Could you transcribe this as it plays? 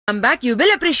come back, you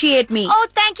will appreciate me. Oh,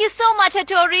 thank you so much,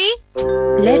 Hattori.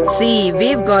 Let's see,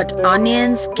 we've got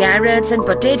onions, carrots and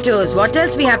potatoes. What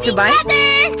else we have to buy?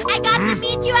 Brother, I got the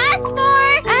meat you asked for.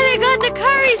 And I got the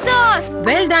curry sauce.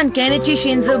 Well done, Kenichi,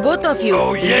 Shinzo, both of you.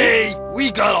 Oh, yay!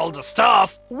 We got all the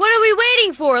stuff. What are we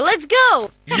waiting for? Let's go.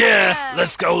 Yeah,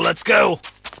 let's go, let's go.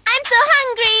 I'm so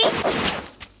hungry.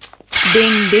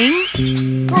 Ding,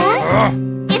 ding. Huh?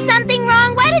 Is something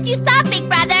wrong? Why did you stop, big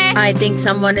brother? I think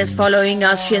someone is following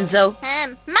us, Shinzo.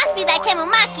 Must be that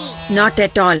ᴘᴜᴘᴏ. Not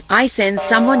at all. I sense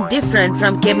someone different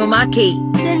from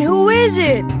ᴘᴜᴘᴏ. Then who is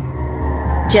it?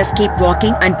 Just keep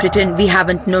walking and pretend we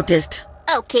haven't noticed.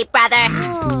 Okay, brother.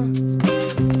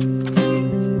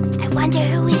 I wonder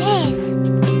who it is.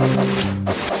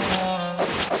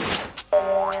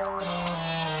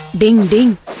 Ding,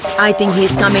 ding. I think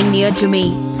he's coming near to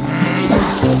me.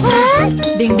 Huh?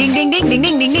 Ding, ding, ding, ding, ding,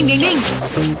 ding, ding, ding, ding, ding.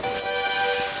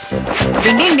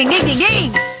 Ding, ding, ding, ding, ding,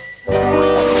 ding.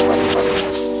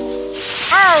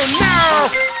 Oh, no!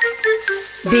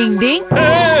 Ding, ding.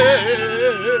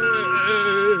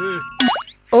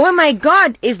 Oh my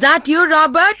God, is that you,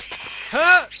 Robert?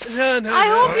 I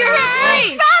hope you're okay.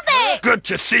 It's Robert! Good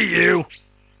to see you.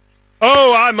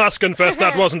 Oh, I must confess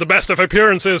that wasn't the best of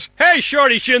appearances. Hey,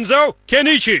 Shorty Shinzo,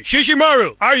 Kenichi,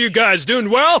 Shishimaru, are you guys doing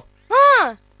well?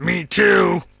 Huh? Me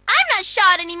too. I'm not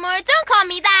short anymore. Don't call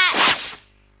me that.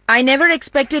 I never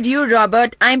expected you,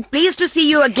 Robert. I'm pleased to see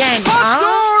you again.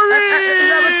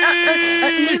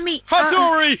 Leave me.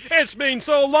 Hattori, it's been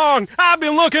so long. I've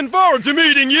been looking forward to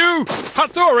meeting you.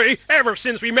 Hattori, ever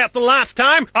since we met the last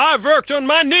time, I've worked on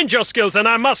my ninja skills, and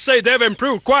I must say they've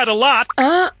improved quite a lot.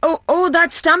 Oh,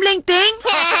 that stumbling thing?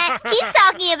 He's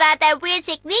talking about that weird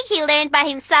technique he learned by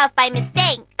himself by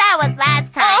mistake. That was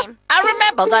last time. I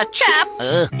remember that chap.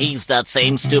 He's that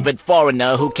same stupid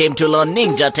foreigner who came to learn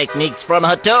ninja techniques from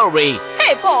Hattori.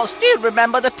 Hey, boss, do you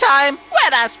remember the time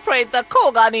when I sprayed the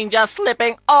Koga ninja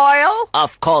slipping oil?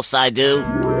 Of course I do.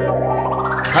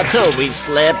 Hattori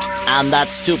slipped, and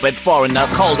that stupid foreigner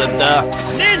called it the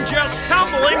ninja's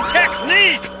tumbling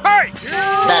technique. Hey!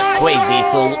 That crazy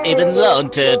fool even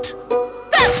learned it.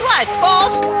 That's right,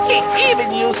 boss. He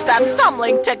even used that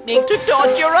stumbling technique to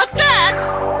dodge your attack.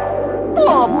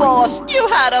 Poor boss, you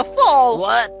had a fall.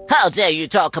 What? How dare you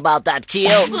talk about that,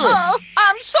 Kyo?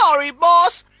 I'm sorry,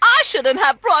 boss. I shouldn't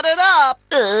have brought it up.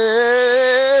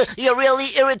 You're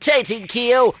really irritating,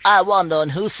 Kyo. I wonder on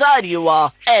whose side you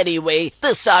are. Anyway,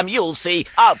 this time you'll see.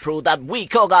 I'll prove that we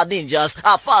Koga ninjas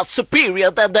are far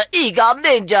superior than the Iga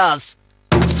ninjas.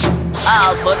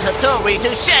 I'll put Hattori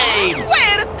to shame!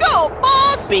 Way to go,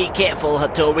 boss! Be careful,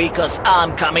 Hattori, cause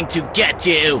I'm coming to get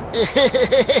you!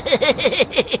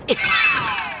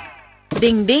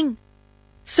 Ding, ding.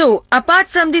 So, apart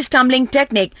from this tumbling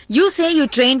technique, you say you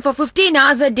train for 15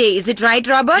 hours a day. Is it right,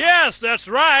 Robert? Yes, that's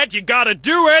right. You gotta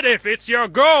do it if it's your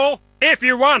goal. If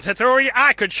you want, Hattori,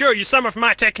 I could show you some of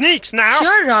my techniques now.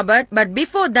 Sure, Robert, but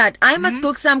before that, I must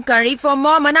cook some curry for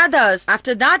Mom and others.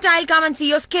 After that, I'll come and see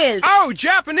your skills. Oh,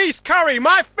 Japanese curry,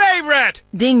 my favorite!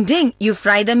 Ding, ding. You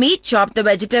fry the meat, chop the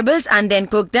vegetables, and then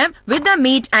cook them with the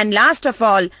meat. And last of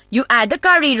all, you add the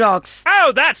curry rocks.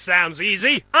 Oh, that sounds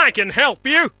easy. I can help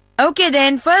you. Okay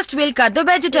then, first we'll cut the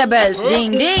vegetable.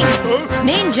 Ding, ding.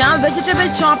 Ninja vegetable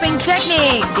chopping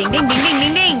technique. Ding, ding, ding, ding,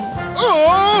 ding, ding.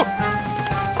 Oh!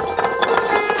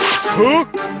 Huh?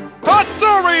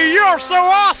 Hattori, you're so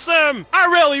awesome! I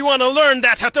really want to learn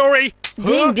that, Hattori.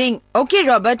 Ding, ding. Okay,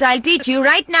 Robert, I'll teach you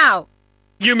right now.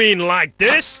 You mean like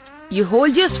this? You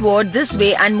hold your sword this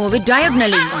way and move it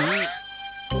diagonally.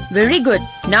 Very good.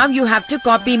 Now you have to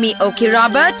copy me, okay,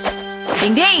 Robert?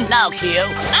 Ding, ding. Now, Kyo.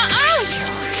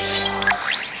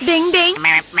 Ding, ding.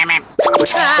 What's all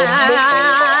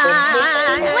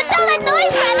that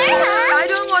noise, brother, huh? I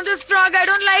don't want this frog. I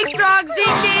don't like frogs.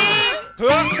 Ding, ding.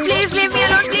 Please leave me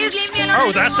alone. Please leave me alone.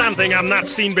 Oh, that's something I've not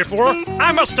seen before.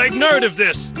 I must take note of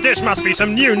this. This must be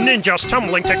some new ninja's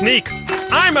tumbling technique.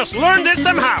 I must learn this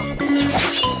somehow.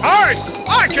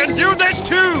 I can do this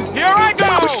too. Here I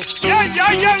go. Yeah,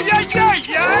 yeah, yeah, yeah, yeah,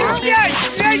 yeah, yeah,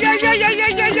 yeah, yeah, yeah, yeah, yeah,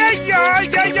 yeah, yeah, yeah,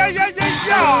 yeah, yeah, yeah,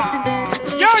 yeah.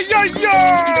 Yeah, yeah,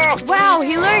 yeah! Wow,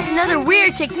 he learned another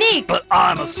weird technique. But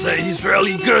I must say he's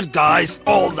really good, guys.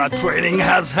 All that training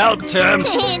has helped him.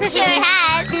 It sure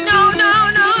has. No,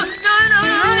 no, no, no, no,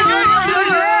 no, no, no.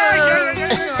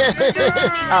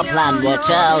 Our plan worked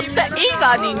out. The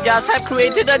Iga ninjas have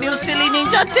created a new silly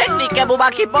ninja technique,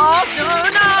 ᴘᴜᴘᴜ boss. No,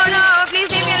 no, no, please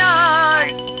leave me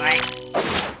alone.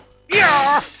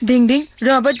 Yeah! Ding, ding.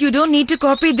 Robert, you don't need to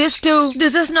copy this too.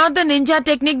 This is not the ninja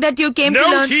technique that you came to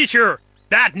learn. No, teacher.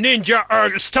 That ninja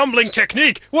stumbling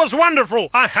technique was wonderful.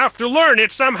 I have to learn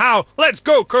it somehow. Let's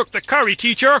go cook the curry,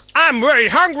 teacher. I'm very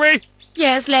hungry.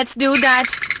 Yes, let's do that.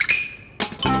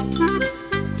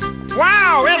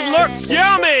 Wow, it looks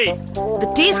yummy.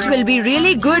 The taste will be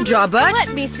really good, Robert.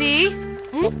 Let me see.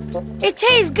 It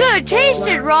tastes good. Taste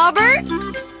it, Robert.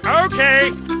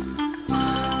 Okay.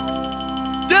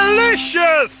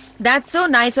 Delicious! That's so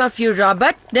nice of you,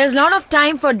 Robert. There's a lot of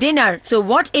time for dinner. So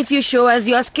what if you show us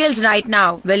your skills right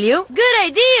now? Will you? Good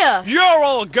idea. You're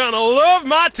all gonna love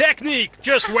my technique.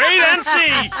 Just wait and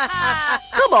see.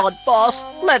 Come on,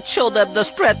 boss. Let's show them the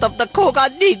strength of the Koga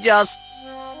ninjas.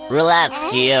 Relax,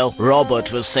 Kyo.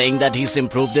 Robert was saying that he's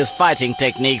improved his fighting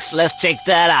techniques. Let's check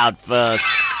that out first.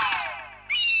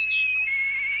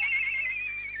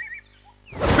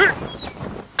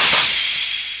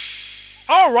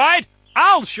 All right,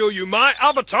 I'll show you my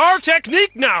avatar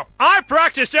technique now. I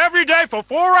practiced every day for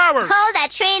 4 hours. All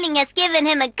that training has given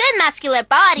him a good muscular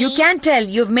body. You can tell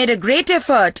you've made a great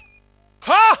effort.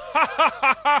 Ha ha ha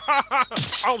ha ha ha!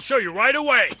 I'll show you right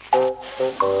away.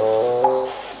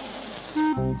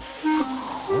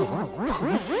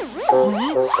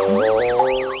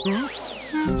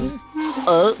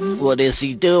 What is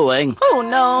he doing? Who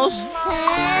knows?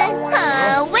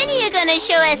 When are you gonna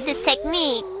show us this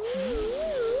technique?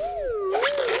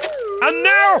 And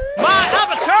now, my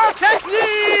avatar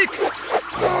technique!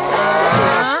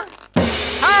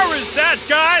 How is that,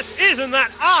 guys? Isn't that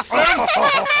awesome?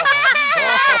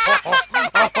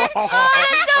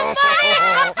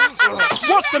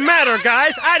 What's the matter,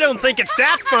 guys? I don't think it's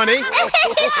that funny.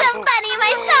 It's so funny,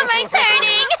 my stomach's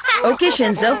hurting. Okay,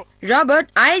 Shinzo.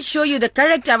 Robert, I'll show you the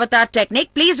correct avatar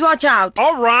technique. Please watch out.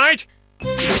 All right.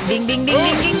 Ding ding ding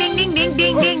ding ding ding ding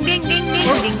ding ding ding ding ding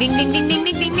ding ding ding ding ding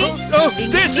ding ding ding. Oh,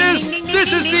 this is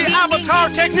the avatar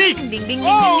technique.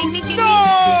 Oh no!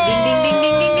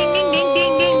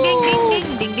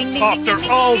 After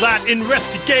all that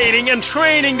investigating and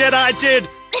training that I did.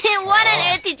 What on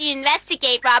earth did you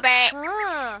investigate, Robert?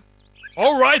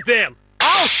 All right then.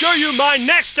 I'll show you my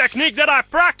next technique that I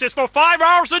practice for 5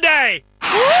 hours a day.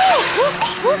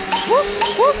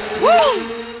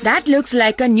 That looks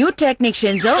like a new technique,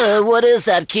 Shinzo. What is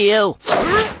that, Kyo?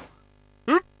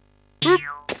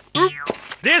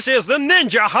 This is the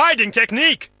ninja hiding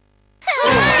technique.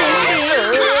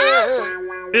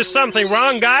 Is something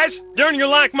wrong, guys? Don't you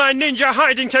like my ninja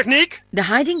hiding technique? The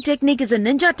hiding technique is a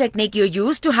ninja technique you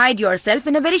use to hide yourself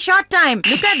in a very short time.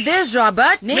 Look at this,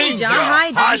 Robert. Ninja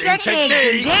hiding technique.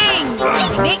 Ding, ding,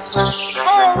 ding, ding.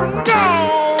 Oh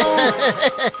no!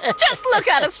 Just look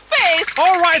at his face!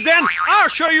 All right then, I'll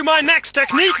show you my next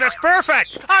technique that's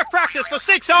perfect. I practice for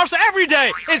 6 hours every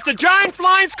day. It's the giant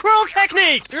flying squirrel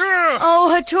technique. Oh,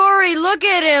 Hattori, look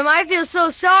at him. I feel so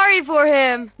sorry for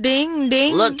him. Ding,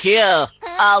 ding. Look here.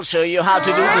 I'll show you how to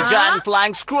do the giant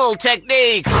flying squirrel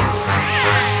technique.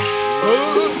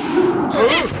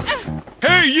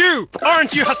 Hey you!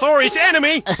 Aren't you Hattori's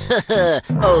enemy?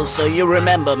 Oh, so you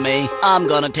remember me. I'm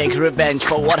gonna take revenge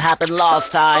for what happened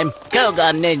last time.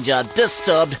 Koga ninja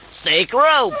disturbed snake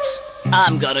ropes.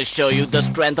 I'm gonna show you the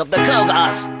strength of the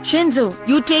Kogas. Shinzo,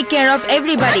 you take care of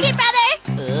everybody. Okay,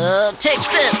 brother. Take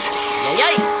this.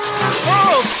 Yay!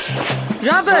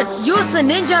 Robert, use the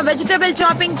ninja vegetable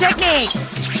chopping technique.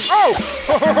 Oh!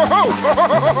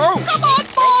 Come on,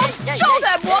 boss! Show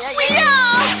them what we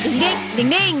are! Ding, ding,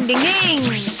 ding, ding, ding, ding.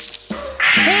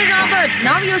 Hey, Robert,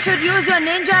 now you should use your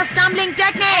ninja stumbling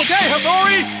technique. Okay,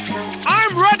 Hattori!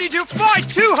 I'm ready to fight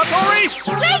too, Hattori!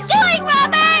 Great going,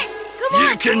 Robert! Come on,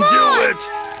 You can come on. do it!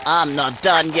 I'm not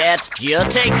done yet. Here,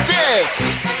 take this.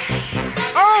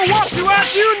 Oh, what do I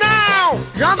do now?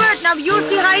 Robert, now use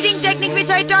the hiding technique which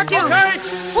I taught you. Okay.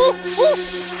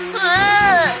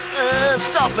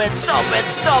 Stop it, stop it,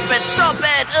 stop it, stop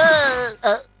it.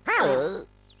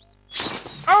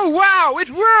 Oh, wow, it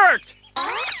worked!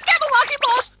 Yamawaki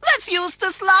boss, let's use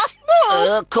this last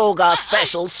move. Koga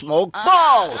special smoke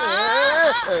ball.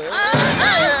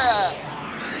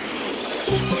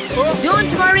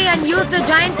 Don't worry and use the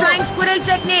giant flying squirrel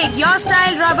technique. Your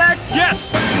style, Robert.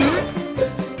 Yes!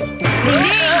 Ding,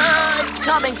 ding. It's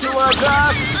coming towards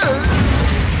us.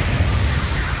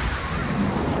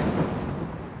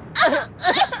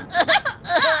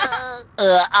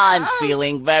 I'm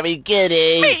feeling very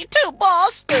giddy. Me too,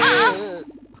 boss.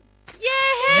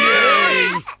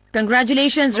 Yay!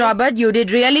 Congratulations, Robert. You did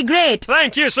really great.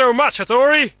 Thank you so much,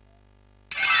 Hattori.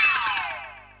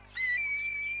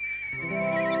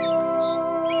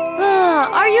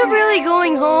 Are you really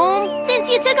going home? Since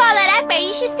you took all that effort,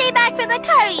 you should stay back for the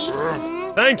curry.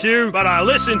 Thank you, but I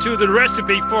listened to the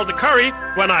recipe for the curry.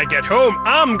 When I get home,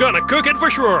 I'm gonna cook it for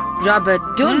sure. Robert,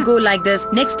 don't go like this.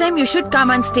 Next time you should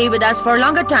come and stay with us for a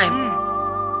longer time.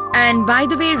 And by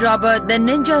the way, Robert, the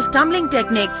ninja stumbling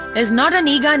technique is not an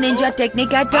Iga ninja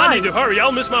technique at all. I need to hurry,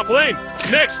 I'll miss my plane.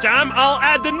 Next time, I'll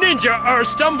add the ninja or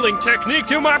stumbling technique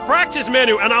to my practice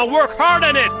menu and I'll work hard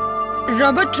on it.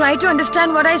 Robert, try to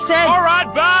understand what I said.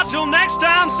 Alright, bye, till next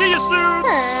time, see you soon.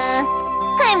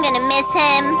 I'm gonna miss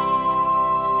him.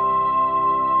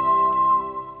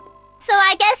 So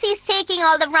I guess he's taking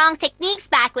all the wrong techniques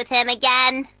back with him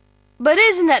again. But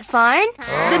isn't that fine?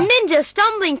 The ninja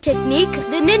stumbling technique,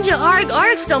 the ninja arg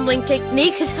stumbling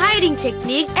technique, his hiding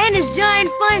technique, and his giant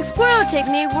flying squirrel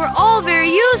technique were all very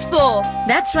useful.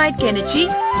 That's right, Kenichi.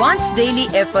 One's daily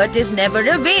effort is never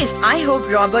a waste. I hope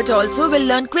Robert also will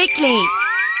learn quickly.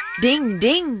 Ding,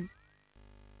 ding.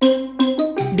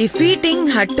 Defeating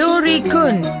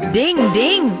Hattori-kun. Ding,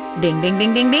 ding. Ding, ding,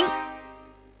 ding, ding, ding.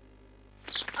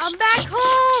 I'm back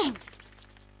home!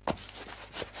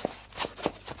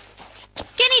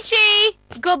 Kenichi,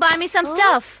 go buy me some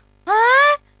stuff.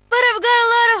 Huh? But I've got a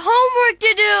lot of homework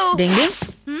to do! Ding, ding.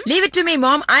 Leave it to me,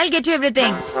 Mom. I'll get you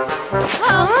everything.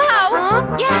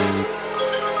 How? Yes.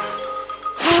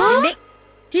 Ding, ding.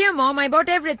 Here, Mom, I bought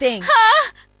everything.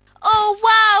 Huh? Oh,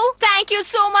 wow. Thank you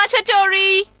so much,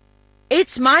 Hattori.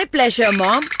 It's my pleasure,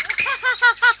 Mom.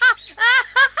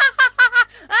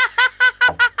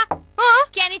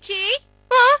 Kenichi?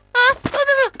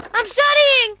 I'm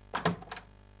studying!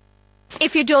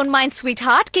 If you don't mind,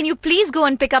 sweetheart, can you please go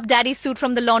and pick up Daddy's suit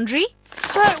from the laundry?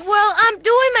 But, well, I'm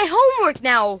doing my homework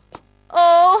now.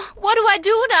 Oh, what do I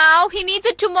do now? He needs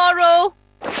it tomorrow.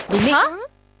 Ding, ding.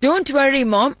 Don't worry,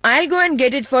 Mom. I'll go and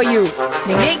get it for you.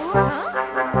 Ding, ding.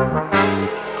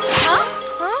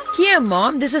 Here,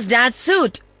 Mom. This is Dad's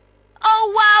suit.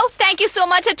 Oh, wow. Thank you so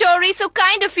much, Hattori. So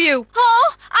kind of you.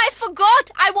 Oh, I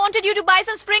forgot. I wanted you to buy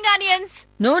some spring onions.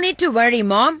 No need to worry,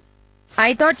 Mom.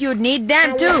 I thought you'd need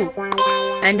them too.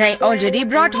 And I already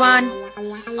brought one.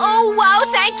 Oh, wow.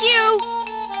 Thank you.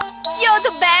 You're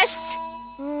the best.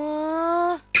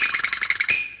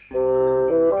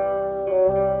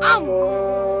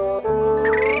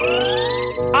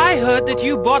 I heard that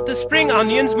you bought the spring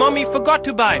onions Mommy forgot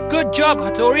to buy. Good job,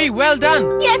 Hattori. Well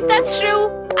done. Yes, that's true.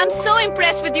 I'm so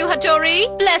impressed with you, Hattori.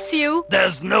 Bless you.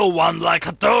 There's no one like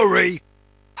Hattori.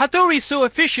 Hattori's so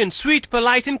efficient, sweet,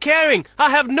 polite, and caring. I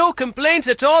have no complaints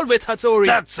at all with Hattori.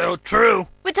 That's so true.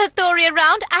 With Hattori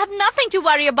around, I have nothing to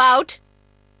worry about.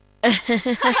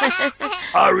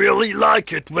 I really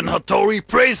like it when Hattori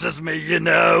praises me, you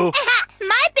know.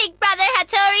 My big brother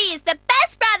Hattori is the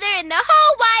best brother in the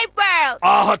whole wide world.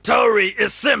 Hattori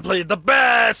is simply the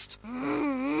best.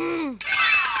 Mom,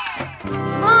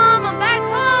 I'm back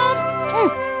home!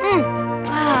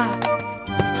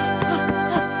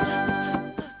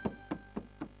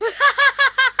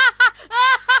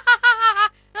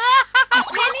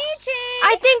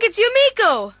 I think it's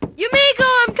Yumiko! Yumiko,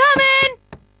 I'm coming!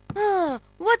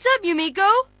 What's up,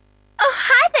 Yumiko? Oh,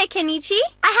 hi there, Kenichi.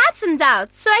 I had some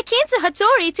doubts, so I came to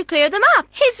Hattori to clear them up.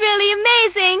 He's really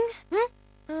amazing.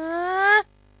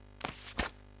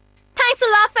 Thanks a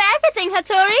lot for everything,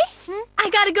 Hattori. I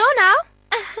gotta go now.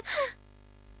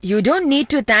 You don't need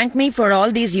to thank me for all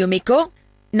these, Yumiko.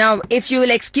 Now, if you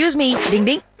will excuse me, ding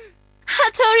ding.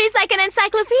 Hattori's like an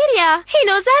encyclopedia. He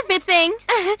knows everything.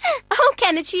 Oh,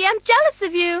 Kenichi, I'm jealous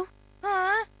of you.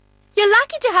 You're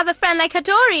lucky to have a friend like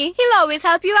Hattori. He'll always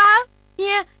help you out.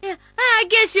 Yeah, I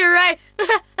guess you're right.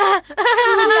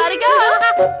 Gotta go.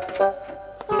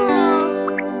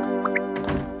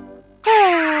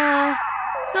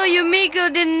 So Yumiko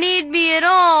didn't need me at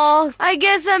all. I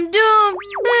guess I'm doomed.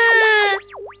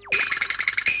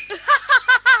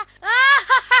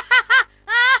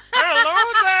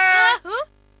 Hello there.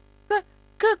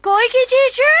 Koike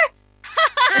teacher?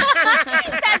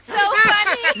 That's so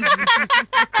funny.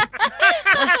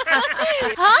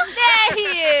 There he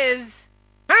is.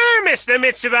 Hi, Mr.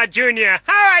 Mitsuba Jr.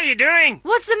 How are you doing?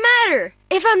 What's the matter?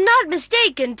 If I'm not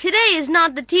mistaken, today is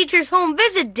not the teacher's home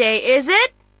visit day, is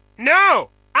it? No,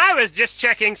 I was just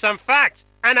checking some facts,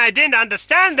 and I didn't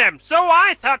understand them, so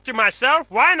I thought to myself,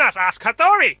 why not ask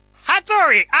Hattori?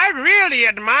 Hattori, I really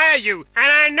admire you,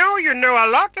 and I know you know a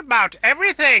lot about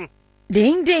everything.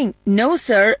 Ding ding. No,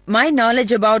 sir. My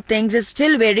knowledge about things is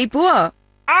still very poor.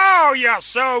 Oh, you're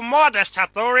so modest,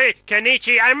 Hattori.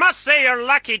 Kenichi, I must say you're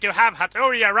lucky to have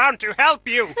Hattori around to help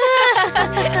you.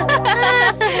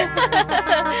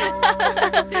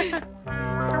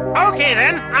 Okay,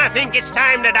 then. I think it's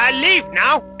time that I leave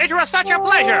now. It was such a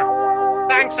pleasure.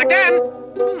 Thanks again.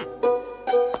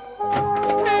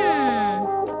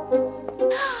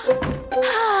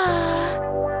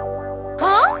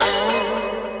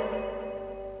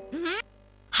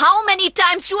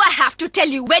 times do I have to tell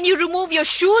you? When you remove your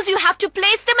shoes, you have to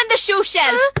place them in the shoe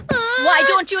shelf. Why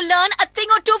don't you learn a thing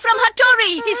or two from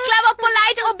Hattori? He's clever,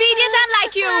 polite, obedient,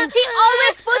 unlike you. He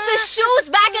always puts his shoes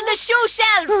back in the shoe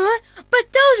shelf.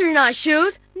 But those are not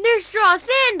shoes. They're straw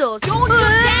sandals. Don't you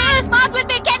dare smart with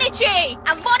me, Kenichi!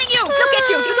 I'm warning you. Look at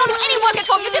you. You don't do any work at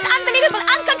home. You're just unbelievable,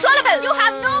 uncontrollable. You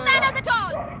have no manners at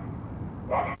all.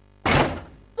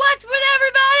 What's with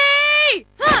everybody?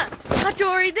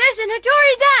 Hattori this and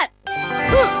Hattori that.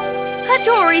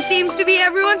 Hattori seems to be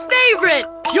everyone's favorite.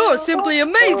 You're simply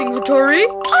amazing, Hattori.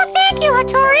 Oh, thank you,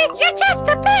 Hattori. You're just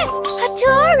the best.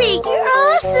 Hattori, you're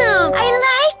awesome. I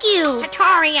like you.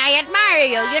 Hattori, I admire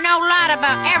you. You know a lot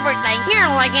about everything.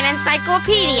 You're like an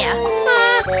encyclopedia.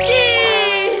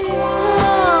 Gee.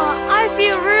 I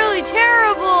feel really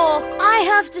terrible. I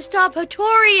have to stop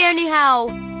Hattori anyhow.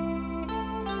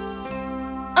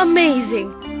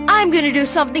 Amazing. I'm gonna do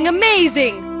something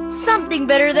amazing. Something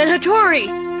better than Hattori.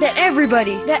 That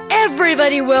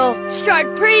everybody will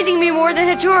start praising me more than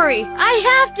Hattori. I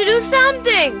have to do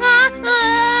something.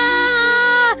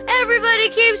 Everybody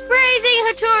keeps praising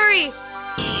Hattori.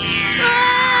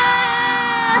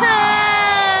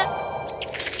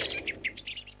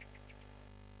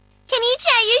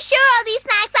 Kenichi, are you sure all these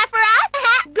snacks are for us?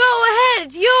 Go ahead,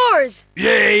 it's yours.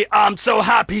 Yay, I'm so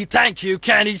happy. Thank you,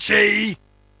 Kenichi.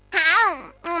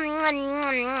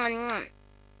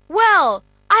 Well,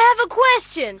 I have a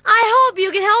question. I hope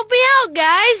you can help me out,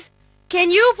 guys.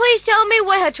 Can you please tell me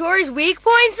what Hattori's weak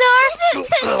points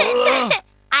are?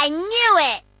 I knew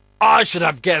it. I should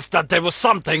have guessed that there was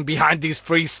something behind these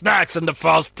free snacks in the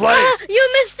first place. You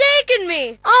mistaken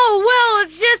me. Oh, well,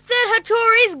 it's just that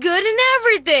Hattori's good in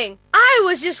everything. I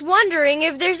was just wondering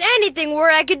if there's anything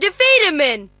where I could defeat him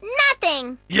in.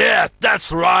 Nothing. Yeah,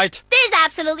 that's right. There's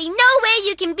absolutely no way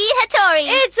you can beat Hattori.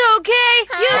 It's okay.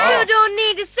 You two don't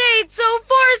need to say it so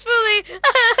forcefully.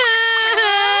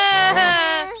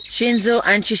 Shinzo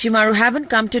and Shishimaru haven't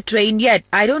come to train yet.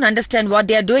 I don't understand what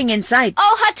they are doing inside.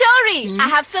 Oh, Hattori, I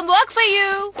have some work for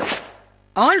you.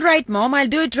 All right, Mom, I'll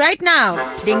do it right now.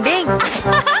 Ding ding.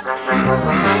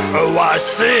 Oh, I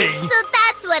see. So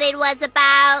that's what it was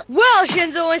about. Well,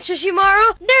 Shinzo and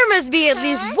Shishimaru, there must be at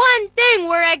least one thing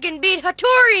where I can beat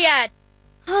Hattori at.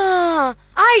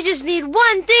 I just need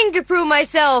one thing to prove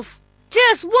myself.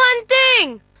 Just one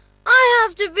thing. I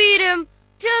have to beat him.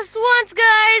 Just once,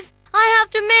 guys. I have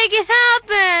to make it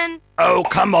happen. Oh,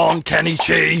 come on,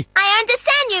 Kenichi. I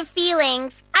understand your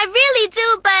feelings. I really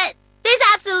do, but there's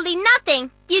absolutely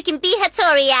nothing you can beat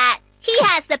Hattori at. He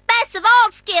has the best of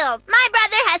all skills. My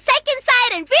brother has second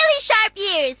sight and really sharp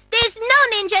ears. There's no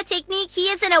ninja technique he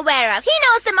isn't aware of. He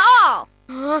knows them all.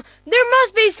 There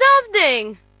must be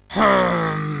something.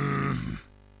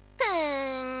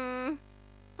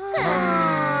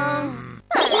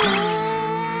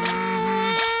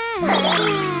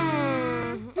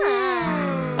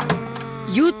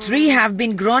 You three have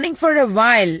been groaning for a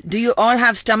while. Do you all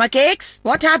have stomach aches?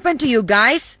 What happened to you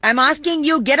guys? I'm asking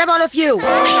you, get up all of you.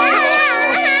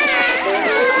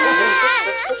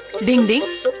 Ding ding.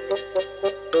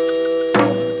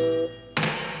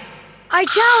 I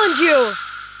challenge you.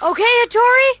 Okay,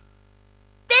 Hattori?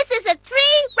 This is a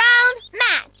 3-round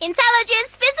match.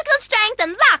 Intelligence, physical strength,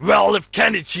 and luck. Well, if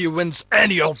Kenichi wins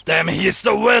any of them, he's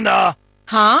the winner.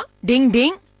 Huh? Ding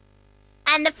ding.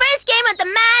 And the first game of the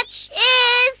match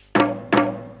is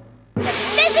the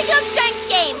physical strength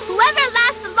game. Whoever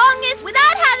lasts the longest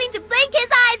without having to blink his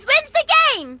eyes wins the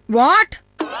game. What?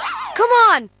 Come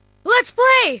on, let's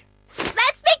play.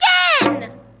 Let's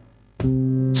begin.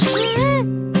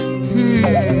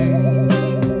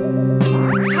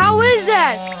 How is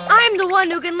that? I'm the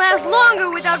one who can last longer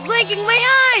without blinking my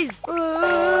eyes.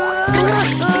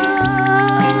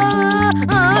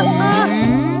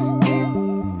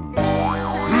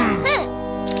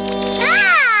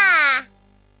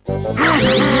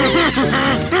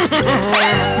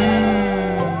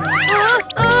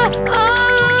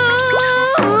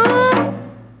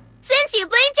 Since you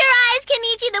blinked your eyes,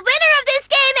 Kenichi, the winner of this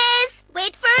game is...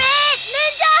 Wait for it!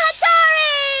 Ninja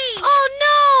Hattori! Oh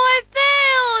no, I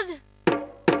failed!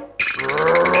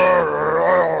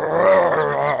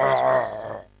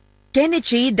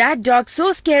 Kenichi, that dog's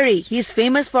so scary. He's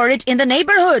famous for it in the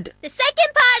neighborhood. The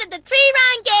second part of the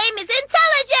 3-round game is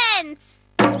intelligence.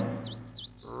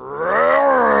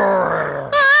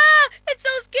 It's so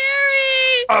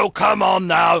scary! Oh, come on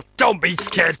now. Don't be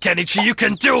scared, Kenichi. You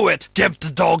can do it. Give the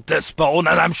dog this bone,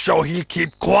 and I'm sure he'll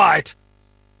keep quiet.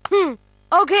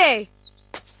 Okay.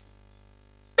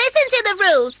 Listen to the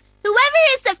rules. Whoever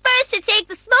is the first to take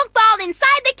the smoke ball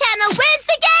inside the kennel wins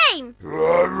the game.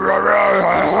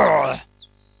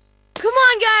 Come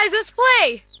on, guys, let's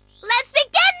play. Let's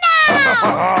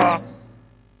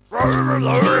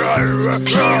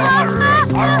Ding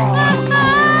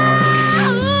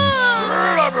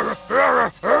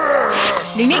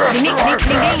ding ding ding ding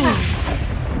ding ding.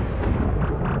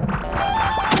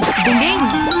 Ding ding.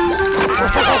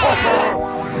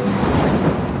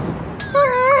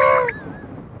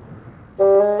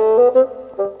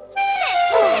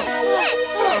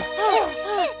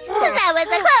 That was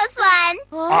a close one.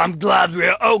 I'm glad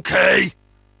we're okay.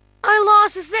 I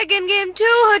lost the second game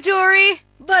too, Hattori.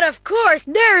 But of course,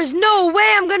 there is no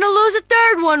way I'm gonna lose a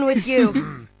third one with you.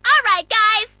 All right,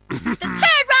 guys. The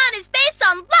third round is based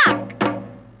on luck.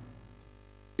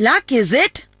 Luck, is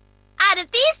it? Out of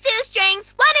these two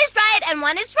strings, one is right and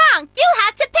one is wrong. You'll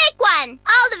have to pick one.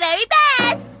 All the very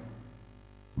best.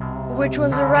 Which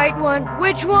one's the right one?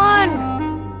 Which one?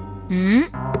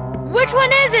 Which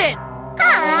one is it?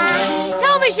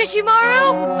 Tell me,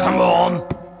 Shishimaru. Come on.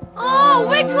 Oh,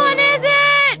 which one is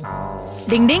it?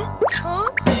 Ding ding.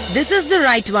 Huh? This is the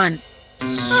right one. I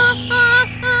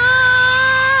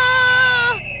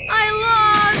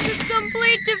lost. It's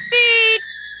complete defeat.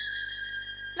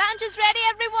 Lunch is ready,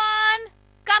 everyone.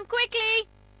 Come quickly.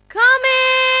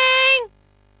 Coming!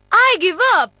 I give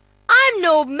up. I'm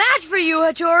no match for you,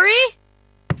 Hattori.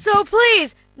 So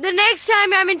please, the next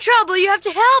time I'm in trouble, you have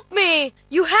to help me.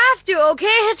 You have to, okay,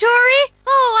 Hattori?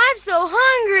 Oh, I'm so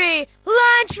hungry.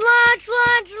 Lunch, lunch,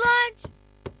 lunch, lunch.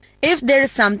 If there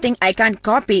is something I can't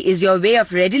copy, is your way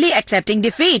of readily accepting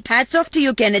defeat. Hats off to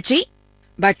you, Kenichi.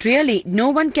 But really, no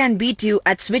one can beat you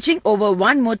at switching over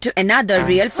one mode to another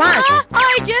real fast.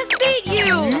 I just beat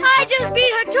you. I just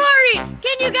beat Hattori.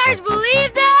 Can you guys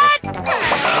believe that?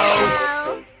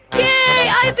 Yay,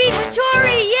 I beat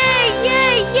Hattori. Yay,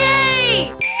 yay,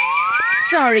 yay.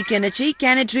 Sorry, Kenichi.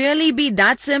 Can it really be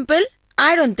that simple?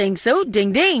 I don't think so.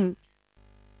 Ding ding.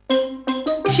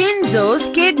 Shinzo's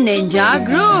Kid Ninja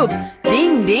Group.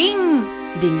 Ding ding.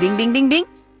 Ding ding ding ding ding.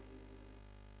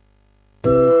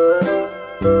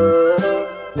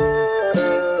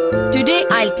 Today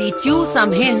I'll teach you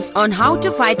some hints on how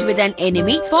to fight with an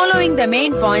enemy following the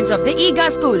main points of the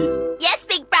Iga school. Yes,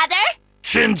 big brother.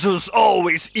 Shinzo's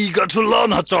always eager to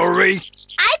learn, Hattori.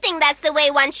 I think that's the way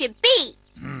one should be.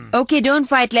 Okay, don't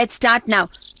fight. Let's start now.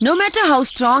 No matter how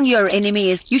strong your enemy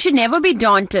is, you should never be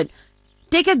daunted.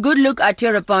 Take a good look at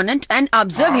your opponent and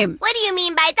observe him. What do you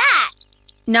mean by that?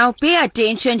 Now pay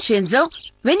attention, Shinzo.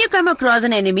 When you come across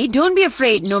an enemy, don't be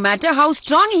afraid no matter how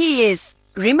strong he is.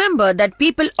 Remember that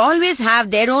people always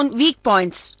have their own weak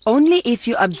points. Only if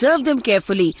you observe them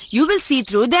carefully, you will see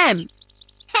through them.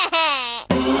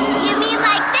 You mean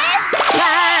like this?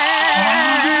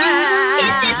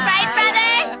 Is this right,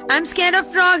 brother? I'm scared of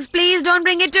frogs. Please don't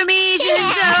bring it to me,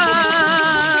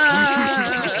 Shinzo.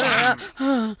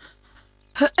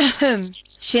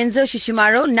 Shinzo,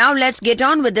 Shishimaru, now let's get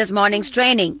on with this morning's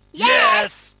training.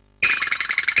 Yes!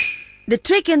 The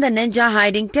trick in the ninja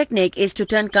hiding technique is to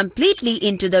turn completely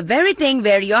into the very thing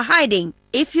where you're hiding.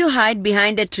 If you hide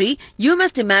behind a tree, you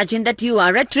must imagine that you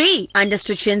are a tree.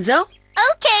 Understood, Shinzo?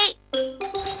 Okay. Ding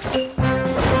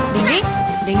ding,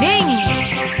 ding ding.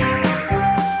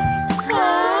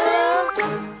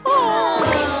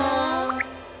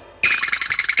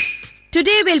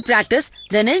 Today we'll practice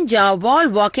the ninja wall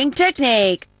walking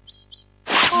technique.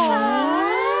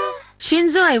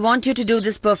 Shinzo, I want you to do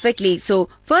this perfectly. So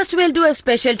first we'll do a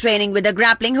special training with a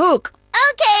grappling hook.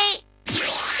 Okay.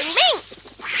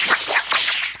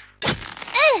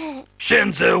 Bing.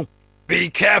 Shinzo, be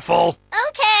careful.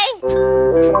 Okay.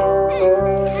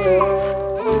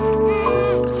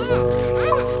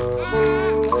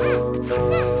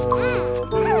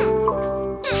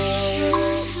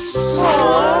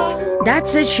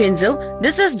 That's it, Shinzo.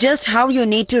 This is just how you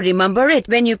need to remember it.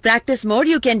 When you practice more,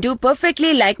 you can do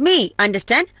perfectly like me.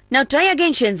 Understand? Now try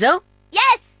again, Shinzo.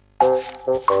 Yes. How's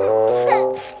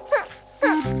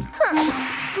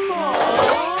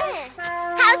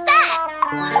that?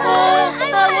 I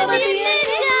wanna be a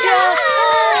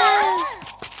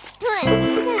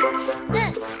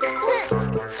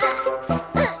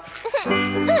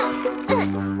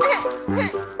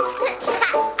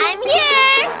I'm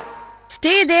here.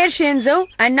 Stay there, Shinzo.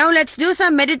 And now let's do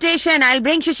some meditation. I'll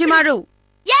bring Shishimaru.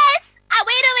 Yes, I'll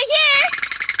wait over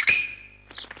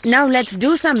here. Now let's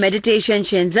do some meditation,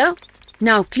 Shinzo.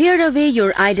 Now clear away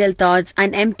your idle thoughts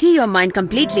and empty your mind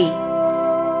completely.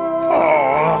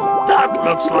 Oh, that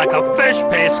looks like a fish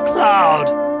paste cloud.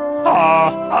 Oh,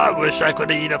 I wish I could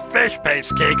eat a fish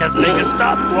paste cake as big as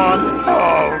that one.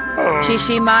 Oh.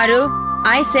 Shishimaru,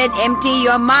 I said empty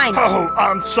your mind. Oh,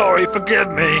 I'm sorry. Forgive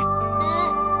me.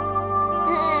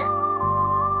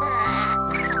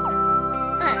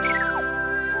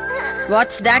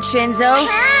 What's that, Shinzo?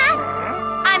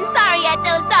 I'm sorry I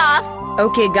dozed off.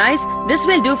 Okay guys, this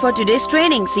will do for today's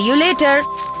training. See you later.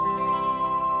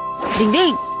 Ding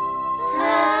ding.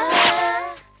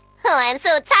 Oh, I'm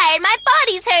so tired. My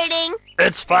body's hurting.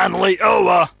 It's finally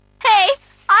over. Hey,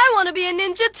 I want to be a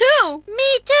ninja too.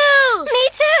 Me too! Me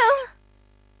too.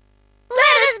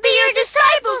 Let us be your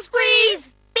disciples,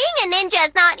 please! Being a ninja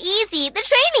is not easy. The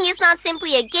training is not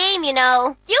simply a game, you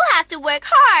know. You have to work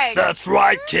hard. That's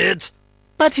right, kids.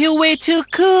 But you're way too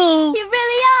cool. You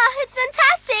really are. It's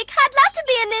fantastic. I'd love to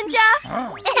be a ninja.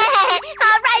 All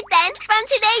right, then. From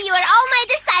today, you are all my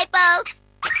disciples.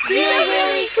 You're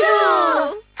really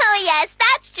cool! Oh, yes,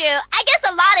 that's true. I guess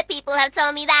a lot of people have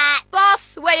told me that.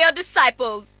 Boss, we're your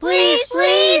disciples. Please,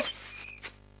 please!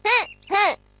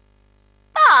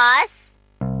 Boss?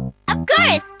 Of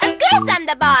course I'm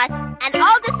the boss. And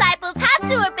all disciples have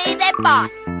to obey their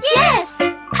boss. Yes!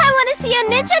 I want to see your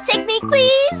ninja technique,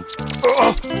 please.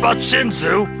 But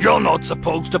Shinzu, you're not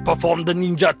supposed to perform the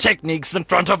ninja techniques in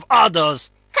front of others.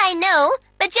 I know,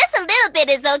 but just a little bit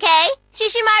is okay.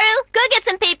 Shishimaru, go get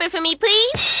some paper for me,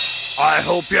 please. I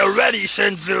hope you're ready,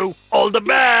 Shinzu. All the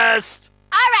best.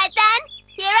 All right, then.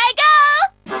 Here I go.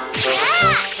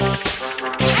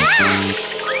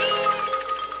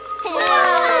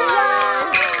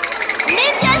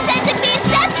 Ninja centipede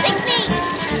step technique.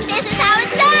 This is how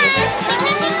it's done.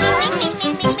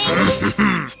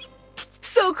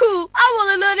 So cool. I want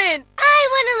to learn it. I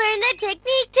want to learn that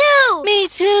technique too! Me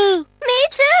too. Me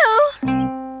too.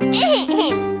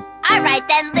 All right,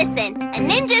 then listen. A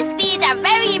ninja's feet are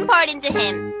very important to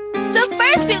him. So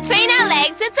first we'll train our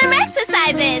legs with some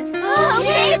exercises.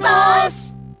 Okay,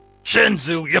 boss!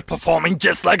 Shinzu, you're performing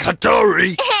just like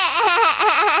Hattori.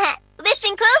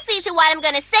 Listen closely to what I'm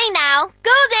gonna say now.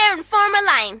 Go there and form a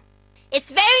line. It's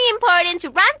very important to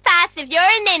run fast if you're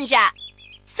a ninja.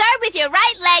 Start with your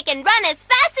right leg and run as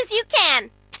fast as you can.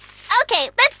 Okay,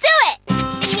 let's do it.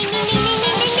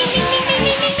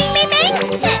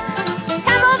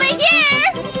 Come over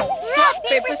here. Rock,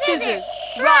 paper, scissors.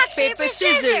 Rock, paper,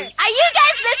 scissors. Are you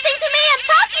guys listening to me? I'm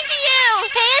talking to you.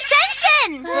 Pay attention.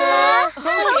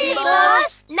 Okay,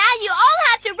 boss! Now you all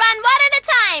have to run one at a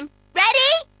time.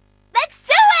 Ready? Let's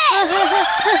do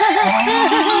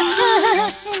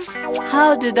it.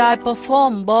 How did I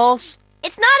perform, boss?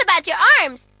 It's not about your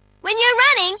arms. When you're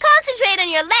running, concentrate on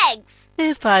your legs.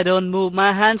 If I don't move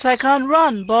my hands, I can't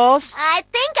run, boss. I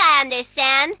think I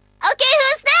understand. Okay,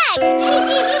 who's next?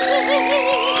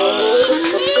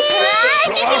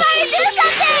 Shishimaru, do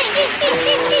something!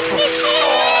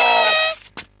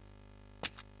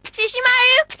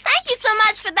 Shishimaru, thank you so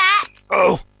much for that.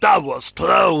 Oh, that was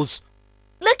close.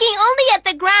 Looking only at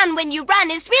the ground when you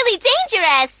run is really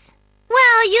dangerous.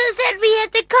 Well, you said we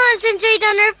had to concentrate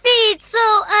on our feet,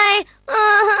 so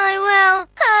well...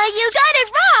 You got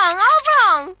it wrong, all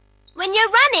wrong. When you're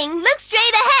running, look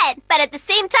straight ahead, but at the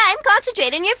same time,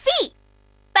 concentrate on your feet.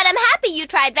 But I'm happy you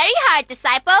tried very hard,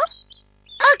 disciple.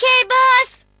 Okay,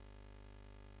 boss!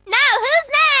 Now, who's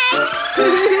next?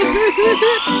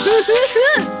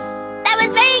 That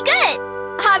was very good.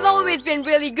 I've always been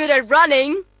really good at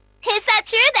running. Is that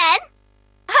true, then?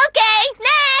 Okay,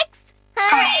 next.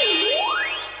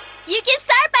 You can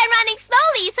start by running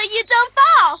slowly so you don't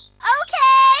fall.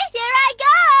 Okay, here I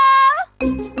go.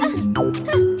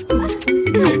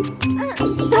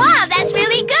 Wow, that's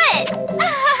really good.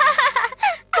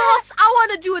 Boss, I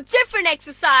want to do a different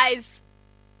exercise.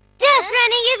 Just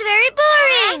running is very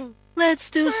boring! Let's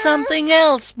do something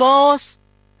else, boss.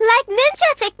 Like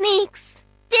ninja techniques.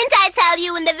 Didn't I tell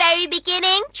you in the very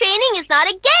beginning? Training is not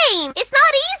a game. It's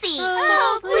not easy.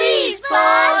 Oh, please,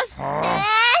 boss!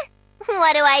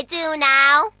 What do I do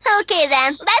now? Okay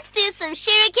then, let's do some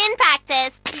shuriken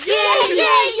practice. Yay,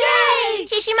 yay, yay!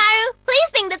 Shishimaru,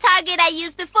 please bring the target I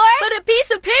used before. But a piece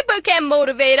of paper can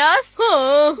motivate us.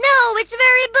 Huh? No, it's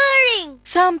very boring!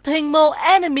 Something more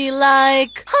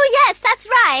enemy-like. Oh yes, that's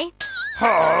right.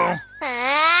 Oh.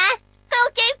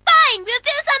 Okay, fine, we'll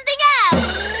do something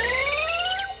else.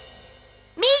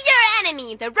 Meet your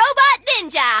enemy, the robot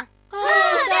ninja.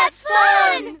 Oh, that's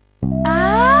fun!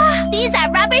 These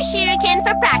are rubber shuriken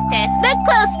for practice. Look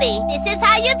closely. This is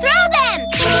how you throw them.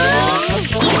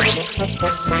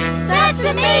 That's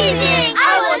amazing!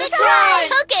 I want to try!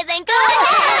 Okay, then go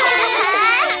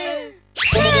ahead.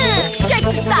 Check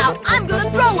this out. I'm gonna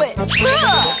throw it.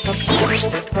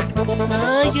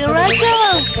 Here I go.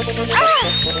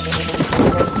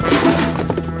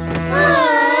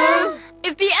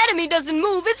 If the enemy doesn't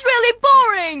move, it's really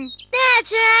boring.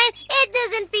 That's right! It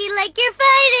doesn't feel like you're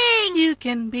fighting! You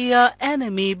can be our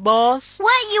enemy, boss.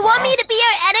 What, you want me to be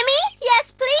your enemy?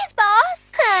 Yes, please,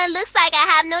 boss. Looks like I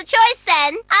have no choice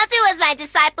then. I'll do as my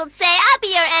disciples say. I'll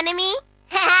be your enemy.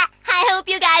 I hope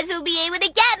you guys will be able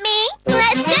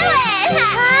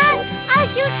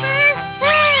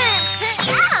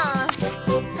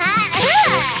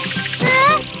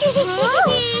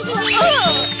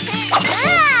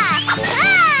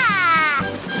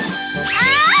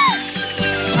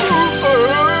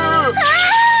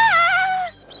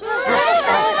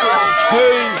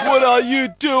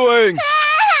thing.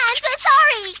 I'm so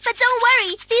sorry. But don't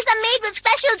worry. These are made with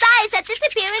special dyes that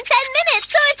disappear in 10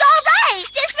 minutes, so it's all right.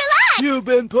 Just relax. You've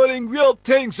been putting weird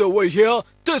things over here.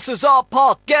 This is our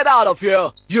park. Get out of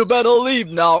here. You better leave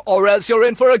now, or else you're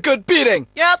in for a good beating.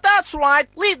 Yeah, that's right.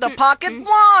 Leave the park at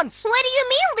once. What do you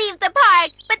mean leave the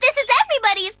park? But this is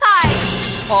everybody's park.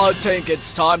 I think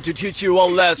it's time to teach you a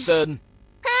lesson.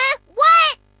 Huh?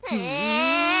 What?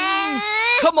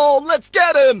 Come on, let's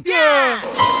get him. Yeah.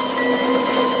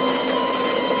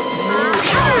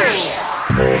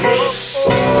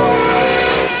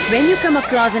 When you come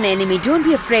across an enemy, don't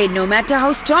be afraid no matter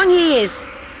how strong he is.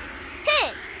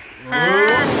 I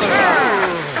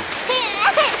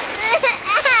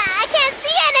can't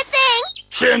see anything.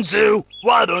 Shinzu,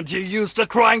 why don't you use the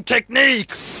crying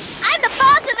technique? I'm the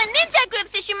boss of a ninja group,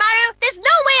 Shishimaru. There's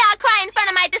no way I'll cry in front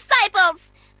of my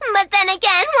disciples. But then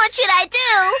again, what should I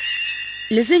do?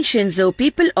 Listen, Shinzo,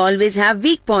 people always have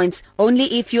weak points. Only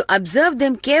if you observe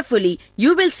them carefully,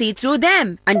 you will see through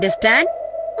them. Understand?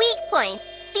 Weak point.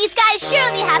 These guys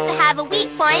surely have to have a weak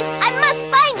point. I must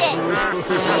find it.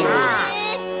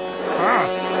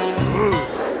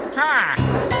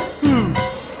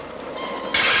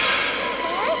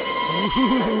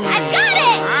 I've got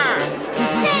it!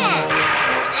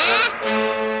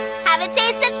 Have a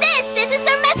taste of this. This is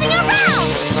for messing around.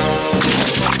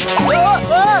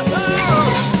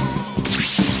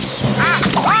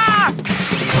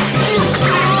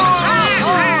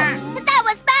 That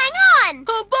was bang on.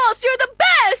 Oh, boss, you're the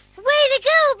best! Way to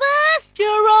go, boss.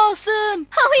 You're awesome.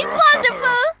 Oh, he's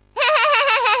wonderful.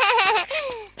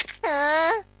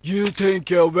 You think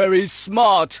you're very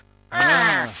smart.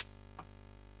 I've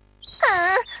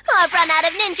run out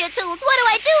of ninja tools. What do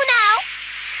I do now?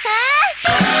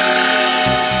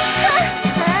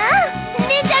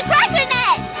 Ninja Cracker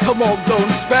Net! Come on,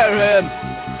 don't spare him.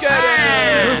 Get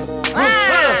him.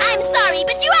 I'm sorry,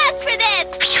 but you asked for this!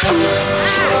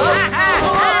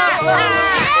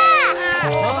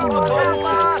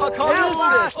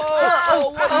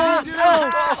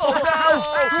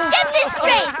 Get this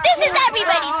straight! This is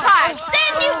everybody's part!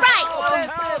 Serves you right!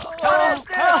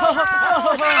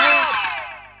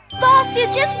 Boss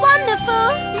is just wonderful!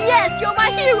 Yes, you're my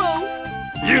hero!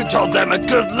 You taught them a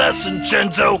good lesson,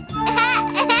 Shinzo.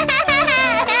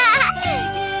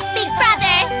 Big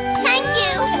brother, thank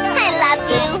you! I love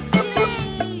you!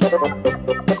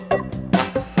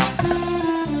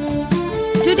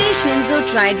 Today, Shinzo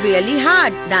tried really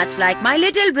hard. That's like my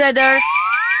little brother.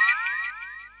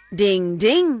 Ding,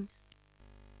 ding.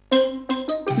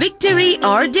 Victory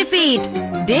or defeat.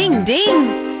 Ding,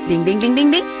 ding. Ding, ding, ding,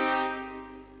 ding, ding.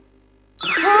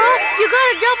 Huh? You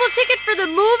got a double ticket for the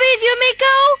movies,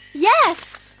 Yumiko?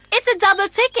 Yes! It's a double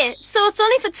ticket, so it's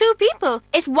only for 2 people.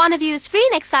 If one of you is free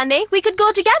next Sunday, we could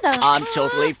go together. I'm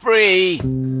totally free.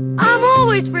 I'm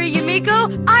always free,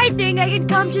 Yumiko. I think I can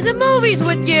come to the movies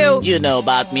with you. You know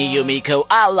about me, Yumiko.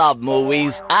 I love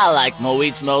movies. I like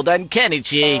movies more than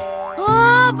Kenichi.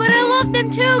 Oh, but I love them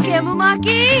too,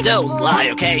 Kemumaki. Don't lie,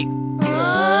 okay?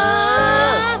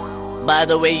 By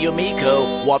the way,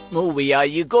 Yumiko, what movie are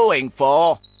you going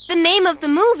for? The name of the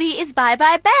movie is Bye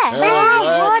Bye Bear.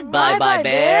 What? Bye Bye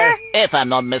Bear? If I'm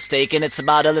not mistaken, it's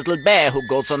about a little bear who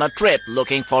goes on a trip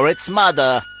looking for its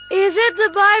mother. Is it the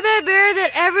Bye Bye Bear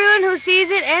that everyone who sees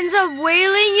it ends up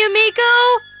wailing,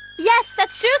 Yumiko? Yes,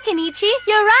 that's true, Kenichi.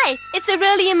 You're right. It's a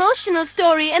really emotional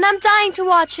story, and I'm dying to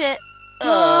watch it.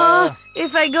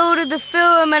 If I go to the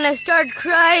film and I start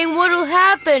crying, what'll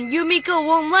happen? Yumiko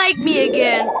won't like me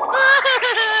again.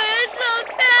 It's so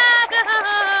sad.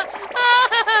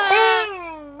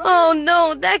 Oh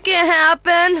no, that can't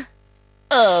happen.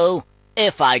 Oh,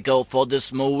 if I go for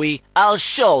this movie, I'll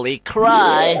surely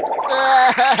cry.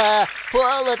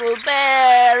 Poor little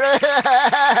bear.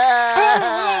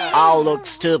 I'll look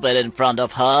stupid in front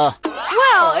of her.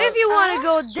 Well, if you want to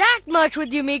go that much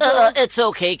with Yumiko... It's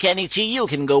okay, Kenichi. You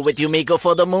can go with Yumiko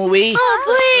for the movie. Oh,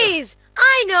 please!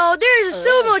 I know, there's a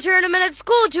sumo tournament at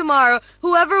school tomorrow.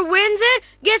 Whoever wins it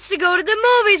gets to go to the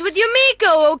movies with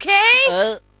Yumiko,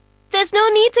 okay? There's no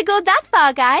need to go that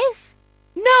far, guys.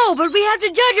 No, but we have to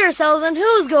judge ourselves on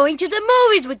who's going to the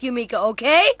movies with Yumiko,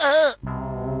 okay?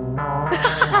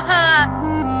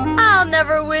 I'll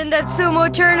never win that sumo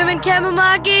tournament,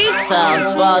 Kamamaki.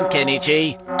 Sounds fun,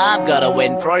 Kenichi. I'm gonna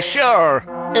win for sure.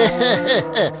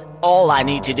 All I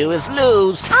need to do is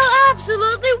lose. I'll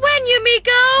absolutely win,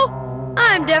 Yumiko.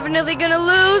 I'm definitely gonna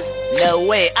lose. No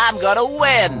way, I'm gonna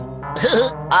win.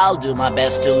 I'll do my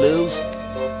best to lose.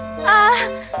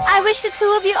 I wish the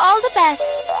 2 of you all the best.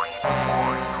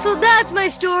 So that's my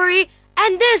story.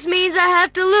 And this means I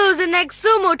have to lose the next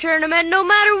sumo tournament no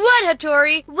matter what,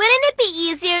 Hattori. Wouldn't it be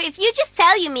easier if you just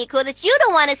tell Yumiko that you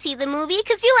don't want to see the movie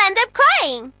because you'll end up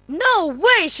crying? No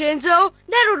way, Shinzo.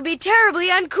 That would be terribly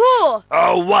uncool.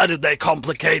 Oh, why do they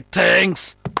complicate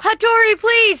things? Hattori,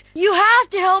 please. You have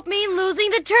to help me in losing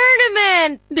the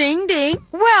tournament. Ding ding.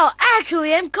 Well,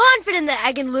 actually, I'm confident that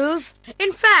I can lose.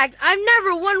 In fact, I've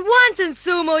never won once in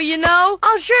sumo, you know.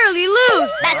 I'll surely lose.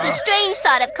 That's a strange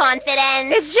sort of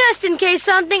confidence. It's just in case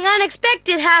something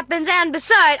unexpected happens, and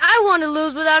besides, I want to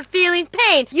lose without feeling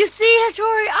pain. You see,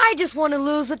 Hattori, I just want to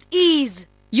lose with ease.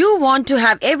 You want to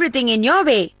have everything in your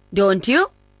way, don't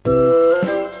you?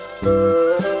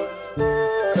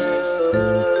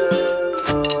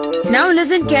 Now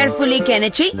listen carefully,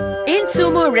 Kenichi. In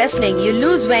sumo wrestling, you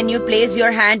lose when you place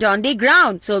your hand on the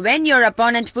ground. So when your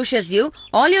opponent pushes you,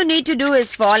 all you need to do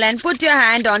is fall and put your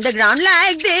hand on the ground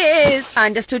like this.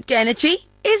 Understood, Kenichi?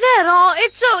 Is that all?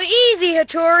 It's so easy,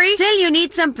 Hattori. Still, you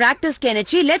need some practice,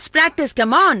 Kenichi. Let's practice,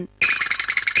 come on.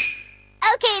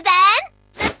 Okay then,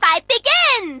 the fight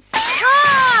begins.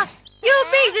 Ah! You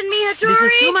beaten me, Hattori. This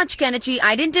is too much, Kenichi.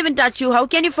 I didn't even touch you. How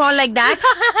can you fall like that?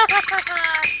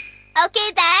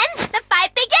 Okay then, the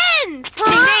fight begins.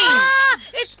 Ah!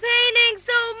 It's paining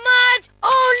so much.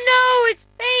 Oh no, it's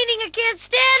paining. I can't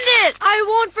stand it. I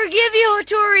won't forgive you,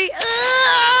 Hattori.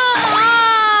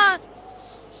 Ah!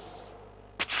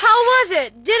 How was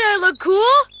it? Did I look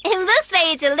cool? It looks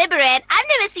very deliberate. I've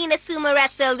never seen a sumo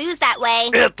wrestler lose that way.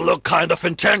 It looked kind of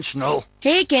intentional.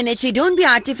 Hey, Kenichi, don't be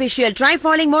artificial. Try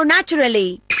falling more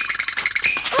naturally.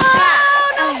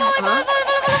 Oh, no, volleyball.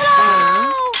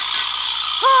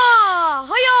 Ha!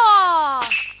 Hiya!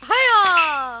 Hiya!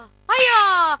 Hiya!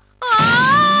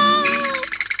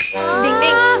 Ding,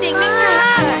 ding, ding,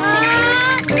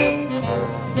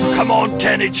 ding. Come on,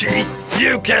 Kenichi.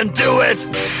 You can do it.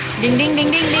 Ding, ding, ding,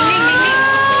 ding, ding, ding, ding, ding.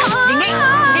 Ding, ding,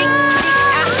 ding,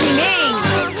 ding, ding.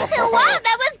 Wow,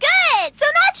 that was good. So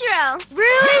natural.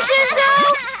 Really, Shinzo?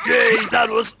 Gee, that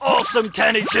was awesome,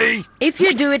 Kenichi. If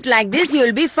you do it like this,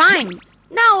 you'll be fine.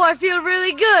 Now I feel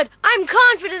really good. I'm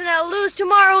confident I'll lose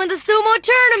tomorrow in the sumo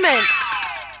tournament.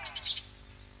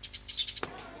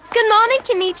 Good morning,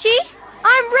 Kenichi.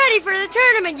 I'm ready for the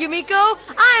tournament, Yumiko.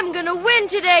 I'm gonna win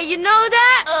today, you know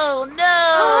that? Oh,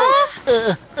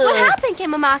 no! What happened,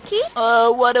 Kemamaki?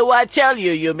 What do I tell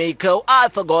you, Yumiko? I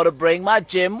forgot to bring my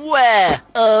gym wear.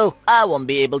 Oh, I won't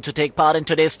be able to take part in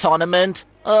today's tournament.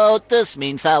 Oh, this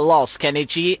means I lost,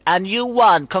 Kenichi, and you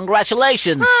won.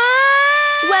 Congratulations.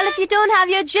 Well, if you don't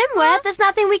have your gym wear, there's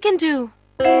nothing we can do.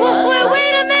 Wait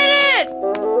a minute!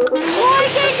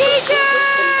 Okay, teacher!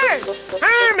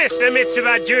 Ah, Mr.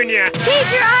 Mitsuba Jr.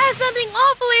 Teacher, I have something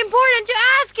awfully important to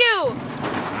ask you.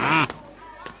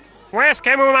 Where's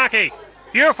Kemumaki?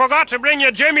 You forgot to bring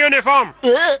your gym uniform.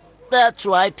 That's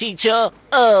right, teacher.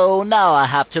 Oh, now I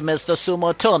have to miss the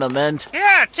sumo tournament.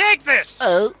 Here, take this.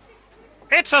 Oh,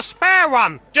 It's a spare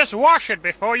one. Just wash it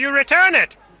before you return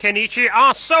it. Kenichi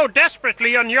asked so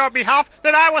desperately on your behalf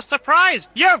that I was surprised.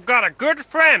 You've got a good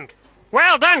friend.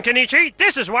 Well done, Kenichi.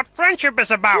 This is what friendship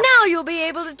is about. Now you'll be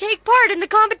able to take part in the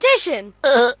competition.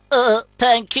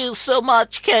 thank you so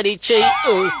much, Kenichi.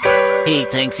 He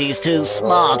thinks he's too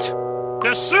smart.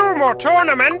 The sumo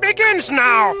tournament begins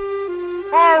now.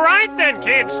 All right then,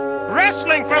 kids.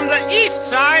 Wrestling from the east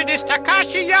side is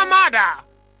Takashi Yamada.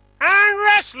 And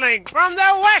wrestling from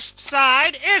the west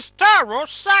side is Taro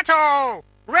Sato.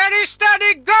 Ready,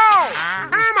 steady, go!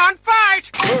 Come on, fight!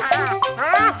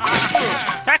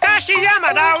 Takashi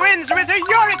Yamada wins with a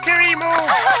Yorikiri move.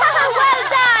 Well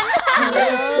done!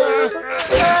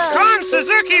 Kon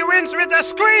Suzuki wins with the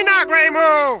Squeenagre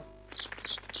move.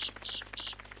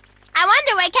 I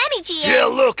wonder where Kenichi is. Yeah,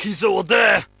 look, he's all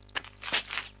there.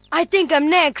 I think I'm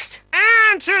next.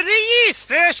 And to the east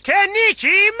is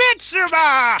Kenichi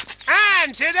Mitsuba.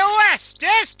 And to the west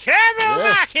is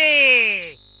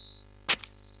Kemumaki.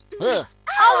 All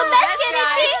the best,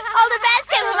 Kenichi! All the best,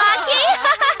 Kemumaki!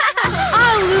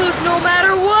 I'll lose no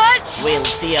matter what. We'll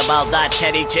see about that,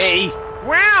 Kenichi.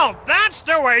 Well, that's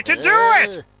the way to do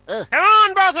it. Come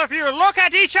on, both of you, look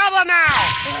at each other now.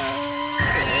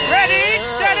 Ready,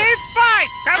 steady, fight!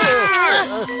 Come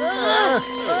on!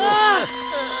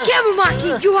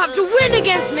 Kemumaki, you have to win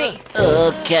against me.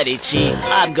 Kenichi,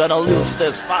 I'm gonna lose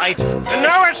this fight.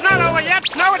 No, it's not over yet!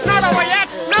 No, it's not over yet!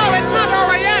 No, it's not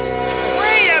over yet!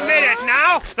 Wait a minute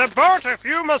now! The both of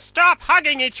you must stop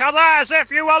hugging each other as if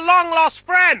you were long-lost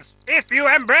friends. If you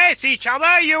embrace each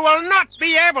other, you will not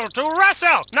be able to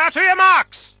wrestle. Now to your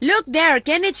marks! Look there,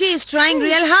 Kenichi is trying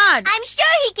real hard. I'm sure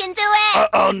he can do it!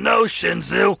 Oh, no,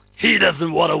 Shinzo. He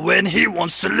doesn't want to win. He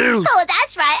wants to lose. Oh,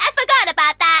 that's right. I forgot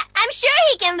about that. I'm I'm sure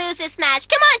he can lose this match.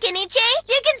 Come on, Kenichi.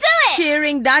 You can do it.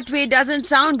 Cheering that way doesn't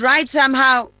sound right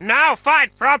somehow. Now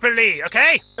fight properly,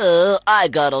 okay? I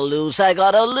gotta lose.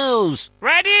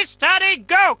 Ready, steady,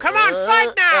 go! Come on,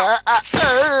 fight now!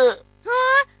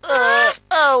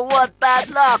 Oh, what bad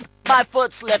luck! My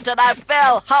foot slipped and I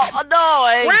fell. How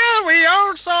annoying! Well, we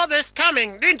all saw this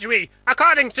coming, didn't we?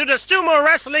 According to the sumo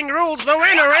wrestling rules, the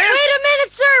winner is... Wait a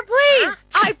minute, sir, please!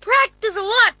 I practice a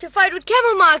lot to fight with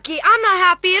ᴘᴜᴘᴏ. I'm not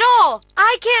happy at all.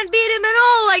 I can't beat him at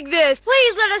all like this.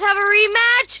 Please let us have a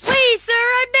rematch. Please, sir,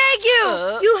 I beg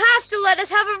you. You have to let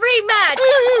us have a rematch.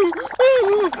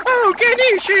 Oh,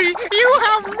 Kenichi, you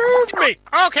have moved me.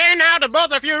 Okay, now the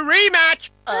both of you rematch.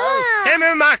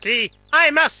 ᴘᴜᴘᴏ, I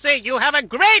must say you have a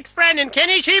great friend in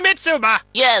Kenichi Mitsuba.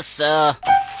 Yes, sir.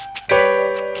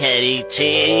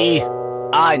 Kenichi,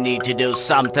 I need to do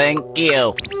something.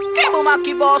 You.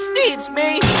 ᴘᴜᴘᴏ boss needs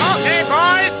me. Okay,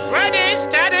 boys, ready,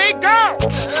 steady, go!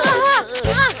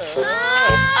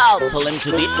 I'll pull him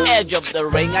to the edge of the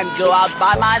ring and go out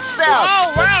by myself.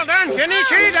 Oh, well done,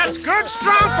 Kenichi. That's good,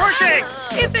 strong pushing.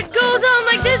 If it goes on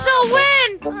like this, I'll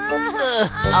win.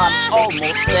 I'm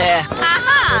almost there.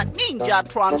 Aha! Ninja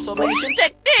transformation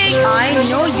technique. I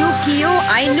know you, Kyo.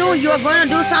 I know you're gonna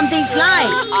do something sly.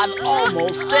 I'm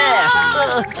almost there.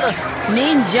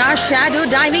 Ninja shadow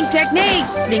diving technique.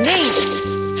 Ding ding.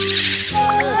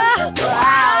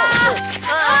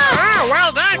 Ah,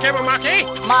 well done,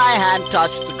 ᴘᴜᴘᴏ. My hand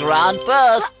touched the ground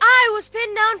first. I was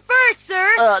pinned down first, sir.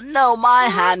 No, my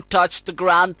hand touched the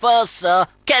ground first, sir.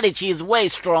 Kenichi is way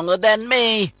stronger than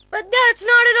me. But that's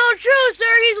not at all true,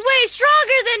 sir. He's way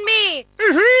stronger than me.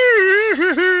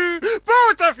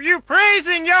 Both of you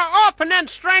praising your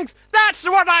opponent's strength. That's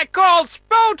what I call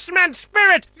sportsman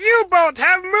spirit. You both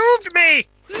have moved me.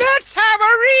 Let's have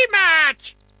a rematch.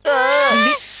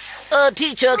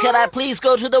 Teacher, can I please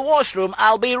go to the washroom?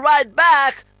 I'll be right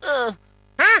back. Huh?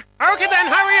 Okay then,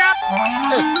 hurry up.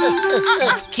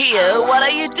 Kyo, what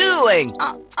are you doing?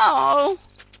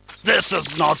 This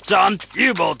is not done.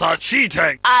 You both are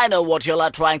cheating. I know what you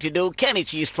are trying to do.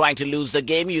 Kenichi is trying to lose the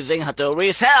game using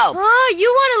Hattori's help. Oh, you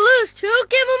want to lose too,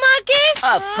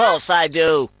 ᴘᴜᴘᴏ? Of course I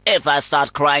do. If I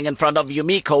start crying in front of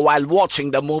Yumiko while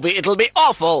watching the movie, it'll be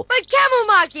awful. But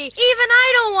ᴘᴜᴘᴏ, even I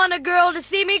don't want a girl to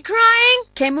see me crying.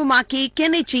 ᴘᴜᴘᴏ,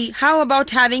 Kenichi, how about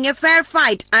having a fair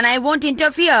fight and I won't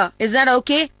interfere? Is that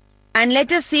okay? And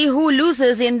let us see who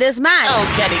loses in this match. Oh,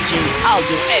 Kenichi, I'll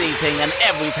do anything and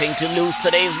everything to lose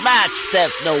today's match.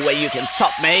 There's no way you can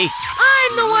stop me.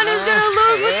 I'm the one who's gonna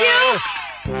lose with you.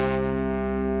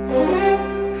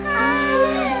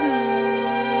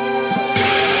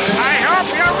 I hope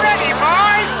you're ready,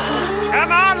 boys.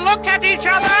 Come on, look at each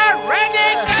other. Ready,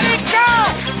 steady, go!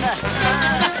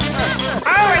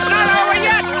 Oh, it's not over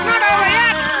yet. Not over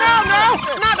yet. No,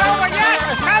 not over yet.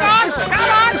 Come on,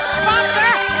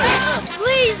 faster.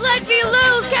 Please let me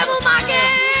lose, ᴘᴜᴘᴏ!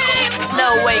 No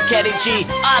way, Kenichi.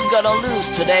 I'm gonna lose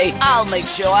today. I'll make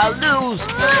sure I lose.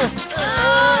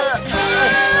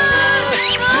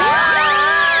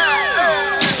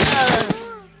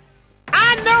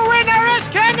 And the winner is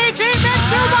Kenichi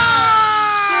Mitsuba!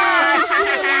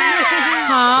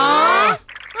 Huh?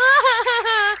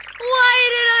 Why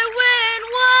did I win?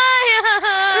 Why?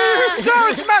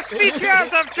 Those must be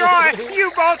tears of joy. You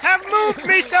both have moved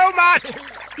me so much.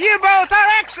 You both are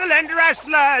excellent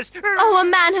wrestlers. Oh, a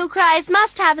man who cries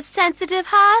must have a sensitive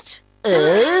heart.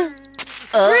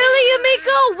 Really,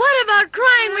 Yumiko? What about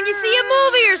crying when you see a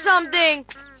movie or something?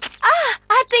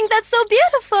 I think that's so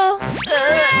beautiful.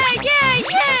 Yeah.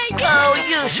 Oh,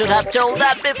 you should have told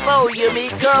that before,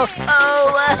 Yumiko.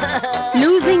 Oh.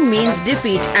 Losing means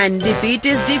defeat, and defeat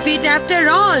is defeat after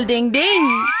all. Ding ding.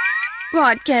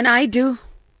 What can I do?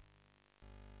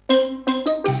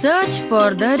 Search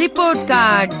for the report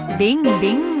card. Ding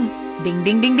ding. Ding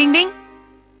ding ding ding ding.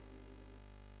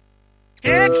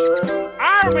 Kids,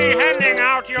 I'll be handing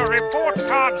out your report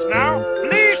cards now.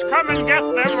 Please come and get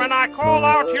them when I call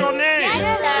out your name.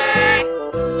 Yes,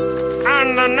 sir.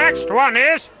 And the next one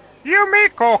is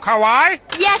Yumiko Kawaii.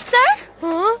 Yes, sir.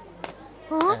 Huh?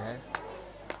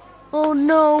 Oh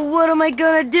no, what am I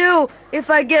gonna do? If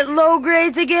I get low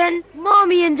grades again,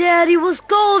 Mommy and Daddy will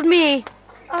scold me.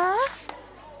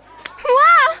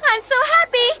 Wow, I'm so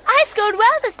happy. I scored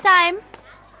well this time.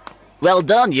 Well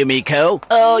done, Yumiko.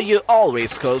 Oh, you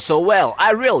always score so well.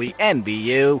 I really envy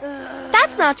you.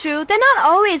 That's not true. They're not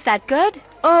always that good.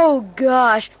 Oh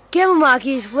gosh, ᴘᴜᴘᴏ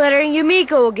is flattering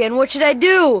Yumiko again. What should I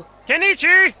do?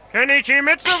 Kenichi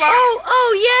Mitsuba. Oh,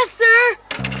 yes, sir.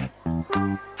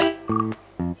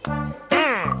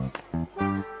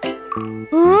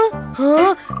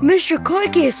 Huh? Mr.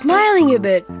 Koike is smiling a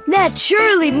bit. That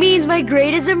surely means my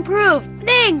grade is improved.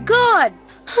 Thank God.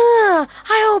 I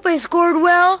hope I scored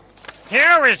well.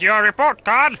 Here is your report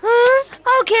card.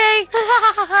 Okay.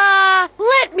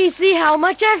 Let me see how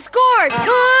much I've scored.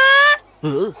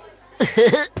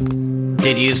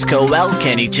 Did you score well,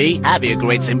 Kenichi? Have your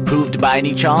grades improved by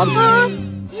any chance?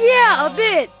 Yeah, a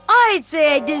bit. I'd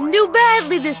say I didn't do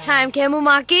badly this time,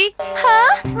 Kezumaki.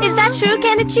 Huh? Is that true,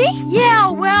 Kenichi? Yeah,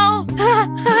 well...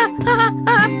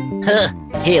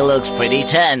 He looks pretty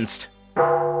tensed.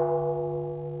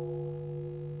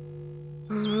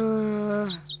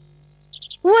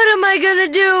 What am I gonna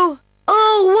do?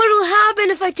 Oh, what'll happen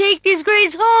if I take these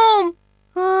grades home?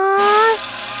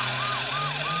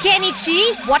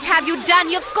 Kenichi, what have you done?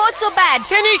 You've scored so bad.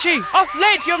 Kenichi, of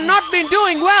late you've not been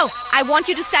doing well. I want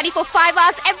you to study for 5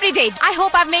 hours every day. I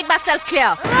hope I've made myself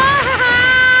clear.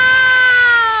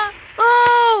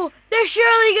 Oh, they're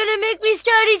surely gonna make me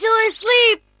study till I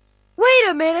sleep. Wait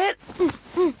a minute.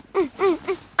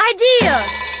 Idea.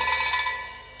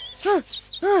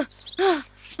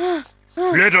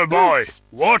 Little boy,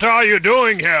 what are you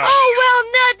doing here? Oh, well,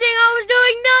 nothing. I was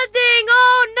doing nothing.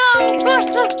 Oh, no.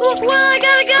 Well, I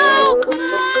gotta go.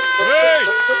 Hey!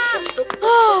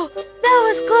 Oh, that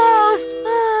was close.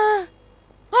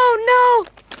 Oh, no.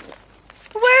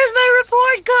 Where's my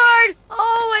report card?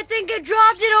 Oh, I think I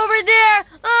dropped it over there.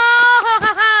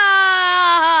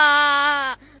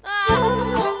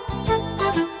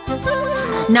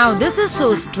 Now this is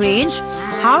so strange.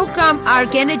 How come our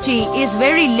Kenichi is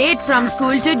very late from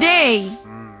school today?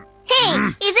 Hey,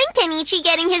 isn't Kenichi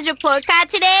getting his report card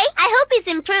today? I hope he's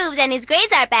improved and his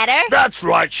grades are better. That's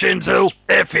right, Shinzu.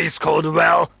 If he scored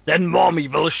well, then Mommy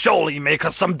will surely make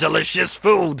us some delicious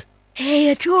food.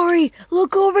 Hey, Hattori,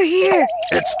 look over here.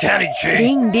 It's Kenichi.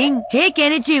 Ding, ding. Hey,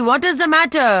 Kenichi, what is the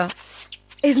matter?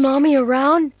 Is Mommy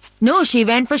around? No, she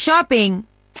went for shopping.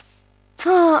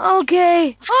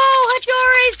 Okay. Oh,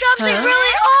 Hattori, something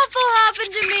really awful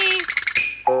happened to me.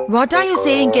 What are you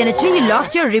saying, Kenichi? You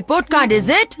lost your report card, is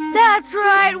it? That's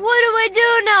right. What do I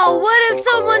do now? What if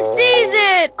someone sees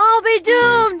it? I'll be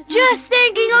doomed. Just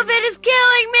thinking of it is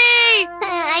killing me.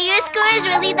 Are your scores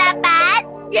really that bad?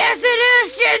 Yes, it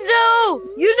is, Shinzu.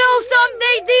 You know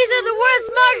something? These are the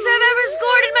worst marks I've ever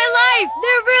scored in my life.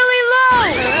 They're really low.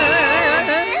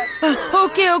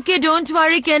 Okay, don't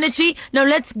worry, Kenichi. Now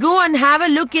let's go and have a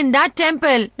look in that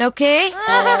temple, okay?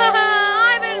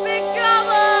 I'm in big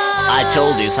trouble. I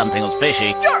told you something was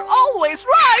fishy. You're always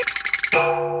right!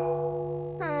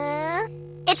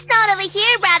 It's not over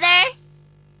here, brother.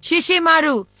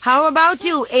 Shishimaru, how about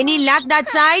you? Any luck that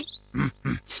side?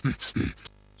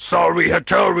 Sorry,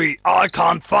 Hattori, I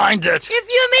can't find it. If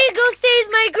Yumiko sees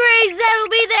my grades, that'll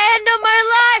be the end of my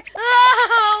life.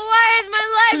 Oh, why is my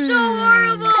life so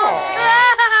horrible?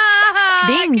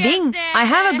 Ding, ding. I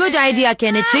have a good idea,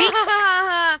 Kenichi.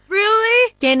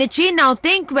 Really? Kenichi, now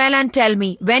think well and tell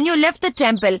me. When you left the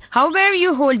temple, how were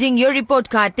you holding your report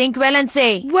card? Think well and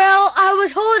say. Well, I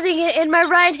was holding it in my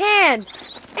right hand.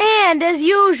 And, as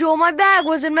usual, my bag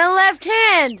was in my left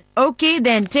hand. Okay,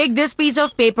 then take this piece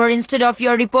of paper instead of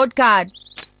your report card.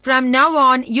 From now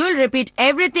on, you'll repeat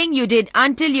everything you did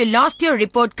until you lost your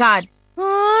report card.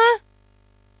 Huh?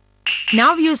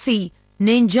 Now you see.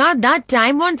 Ninja that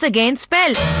time once again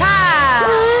spell. Ha!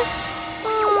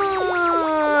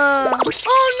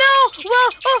 Oh no!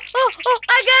 Well,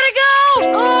 I gotta go!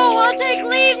 Oh, I'll take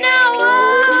leave now!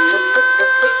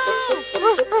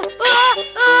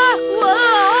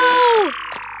 Whoa!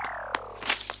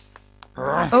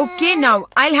 Okay, now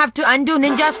I'll have to undo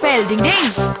ninja spell. Ding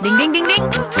ding! Ding ding ding ding!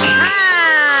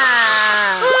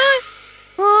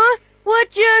 Huh? What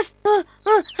just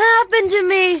happened to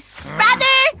me?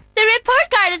 Brother, the report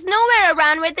card is nowhere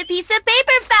around where the piece of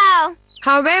paper fell.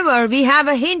 However, we have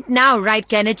a hint now, right,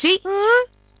 Kenichi?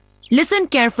 Listen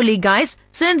carefully, guys.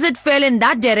 Since it fell in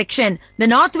that direction, the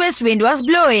northwest wind was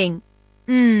blowing.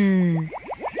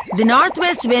 The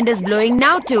northwest wind is blowing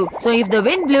now too. So if the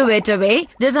wind blew it away,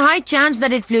 there's a high chance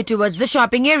that it flew towards the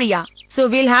shopping area. So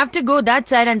we'll have to go that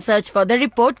side and search for the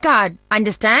report card.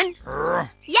 Understand?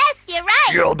 Yes, you're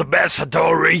right. You're the best,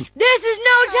 Hattori. This is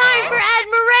no time for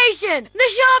admiration. The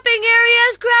shopping area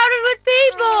is crowded with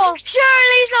people.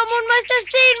 Surely someone must have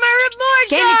seen my report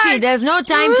Kenichi, card. there's no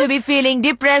time to be feeling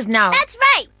depressed now. That's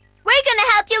right. We're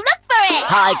gonna help you look for it.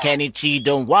 Hi, Kenichi.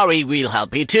 Don't worry, we'll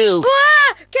help you too.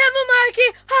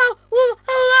 Kezumaki, how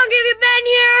long have you been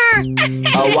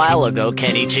here? A while ago,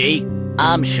 Kenichi.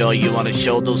 I'm sure you want to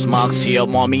show those marks to your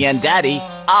mommy and daddy.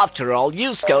 After all,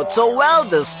 you scored so well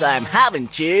this time,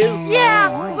 haven't you? Yeah,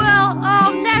 well,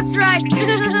 that's right.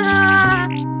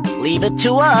 Leave it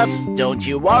to us. Don't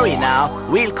you worry now.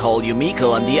 We'll call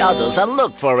Yumiko and the others and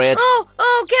look for it. Oh,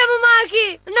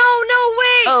 Kezumaki! No,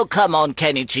 wait! Oh, come on,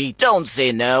 Kenichi. Don't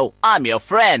say no. I'm your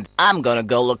friend. I'm gonna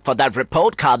go look for that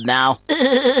report card now.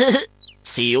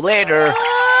 See you later.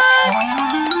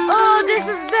 Oh, this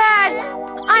is bad.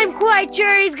 I'm quite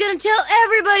sure he's gonna tell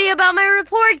everybody about my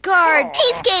report card.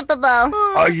 He's capable.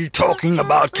 Are you talking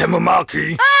about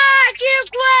Kemumaki?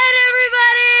 Keep quiet,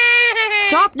 everybody!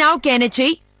 Stop now,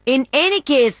 Kenichi. In any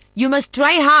case, you must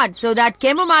try hard so that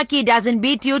Kemumaki doesn't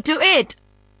beat you to it.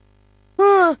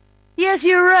 Yes,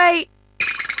 you're right.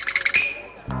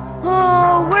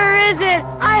 Oh, where is it?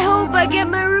 I hope I get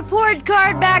my report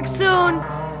card back soon.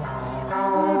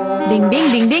 Ding,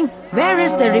 ding, ding, ding. Where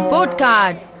is the report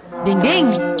card? Ding,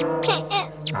 ding.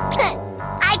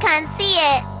 I can't see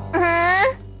it.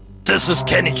 Huh? This is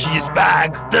Kenichi's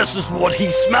bag. This is what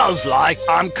he smells like.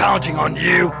 I'm counting on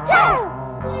you.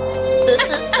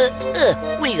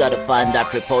 We gotta find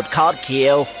that report card,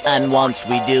 Kyo. And once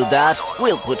we do that,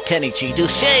 we'll put Kenichi to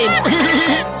shame.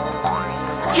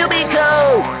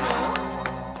 Yumiko!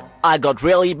 I got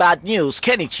really bad news.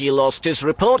 Kenichi lost his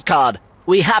report card.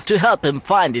 We have to help him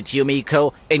find it,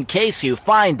 Yumiko. In case you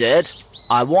find it,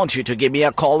 I want you to give me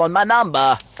a call on my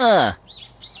number.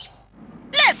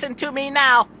 Listen to me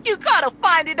now. You gotta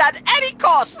find it at any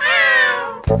cost.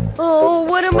 Oh,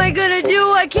 what am I gonna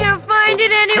do? I can't find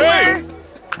it anywhere. Hey!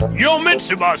 You're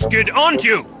Mitsuba's kid, aren't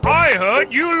you? I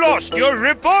heard you lost your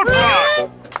report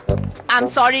card. I'm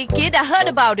sorry, kid. I heard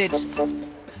about it.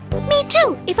 Me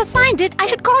too. If I find it, I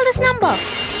should call this number.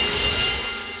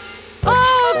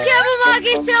 Oh,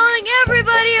 Kemumaki's telling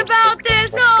everybody about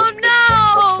this. Oh,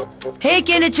 no. Hey,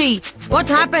 Kenichi. What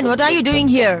happened? What are you doing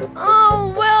here?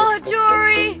 Oh, well,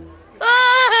 Hattori.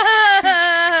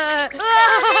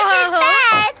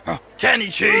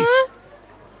 Kenichi,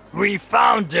 we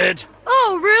found it.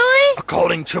 Oh, really?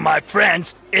 According to my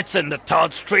friends, it's in the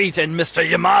 3rd Street in Mr.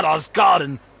 Yamada's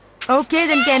garden. Okay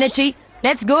then, Kenichi.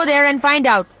 Let's go there and find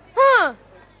out. Huh.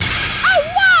 Oh,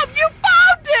 wow! You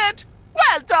found it!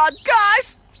 Well done,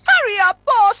 guys! Hurry up,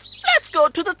 boss! Let's go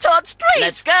to the 3rd Street!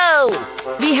 Let's go!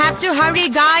 We have to hurry,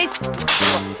 guys.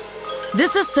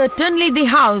 This is certainly the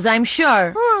house, I'm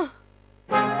sure. Oh,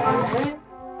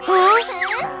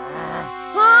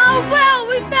 well,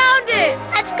 we found it!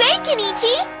 That's great,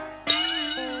 Kenichi.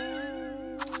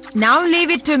 Now leave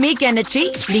it to me,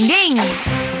 Kenichi. Ding, ding.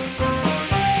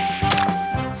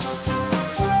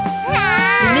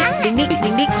 Ding, ding, ding,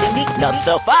 ding, ding, ding, ding. Not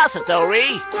so fast,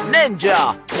 Hattori!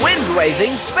 Ninja!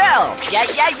 Wind-raising spell! Yeah!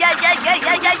 What's going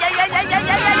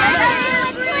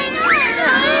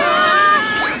on?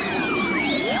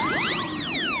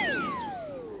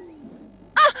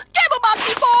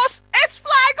 Kemumaki, boss! It's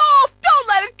flying off! Don't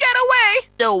let it get away!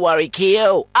 Don't worry,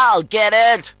 Kyo. I'll get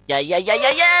it!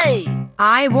 Yay!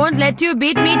 I won't let you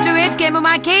beat me to it,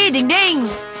 Kemumaki. Ding, ding.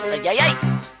 Yay!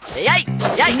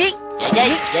 Ding, ding. Yay!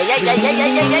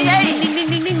 Ding, ding,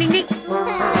 ding, ding, ding, ding.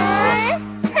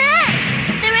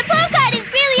 The report card is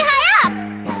really high up.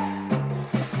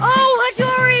 Oh,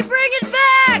 Hattori, bring it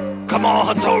back! Come on,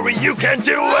 Hattori, you can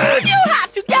do it! You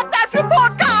have to get that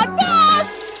report card, boss!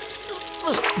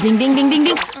 Ding, ding, ding, ding,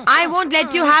 ding. I won't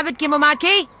let you have it,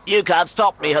 Kemumaki. You can't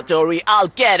stop me, Hattori. I'll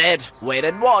get it. Wait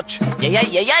and watch. Yay!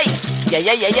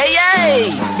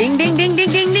 Ding, ding, ding,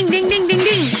 ding, ding, ding, ding, ding, ding,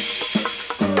 ding.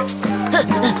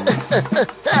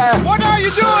 What are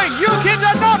you doing? You kids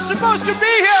are not supposed to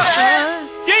be here!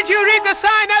 Did you read the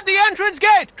sign at the entrance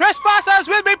gate? Trespassers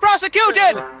will be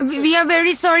prosecuted! We are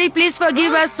very sorry. Please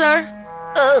forgive us, sir.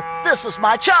 This is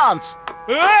my chance.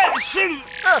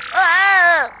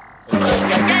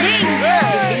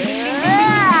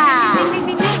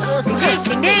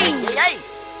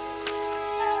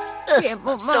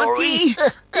 Kemumaki,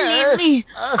 leave me.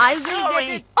 I will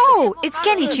get it. Oh, it's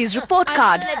Kenichi's report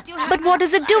card. But what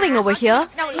is it doing over here?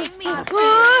 Oh,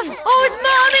 it's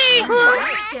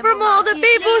Mommy! From all the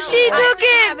people, she took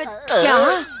it!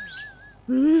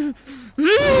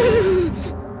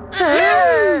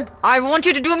 I want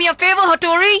you to do me a favor,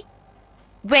 Hattori.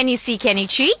 When you see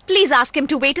Kenichi, please ask him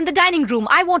to wait in the dining room.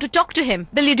 I want to talk to him.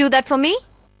 Will you do that for me?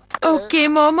 Okay,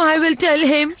 Mom, I will tell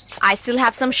him. I still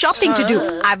have some shopping to do.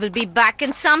 I will be back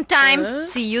in some time.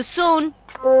 See you soon.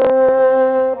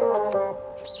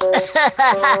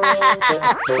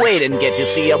 We didn't get to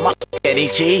see your mom,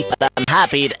 Kenichi, but I'm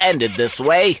happy it ended this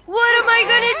way. What am I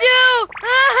gonna do?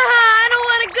 I don't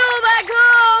want to go back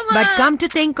home! But come to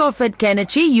think of it,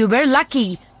 Kenichi, you were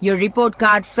lucky. Your report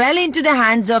card fell into the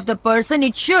hands of the person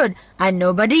it should and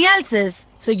nobody else's.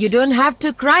 So you don't have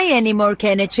to cry anymore,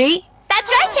 Kenichi.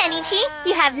 That's right, Kenichi.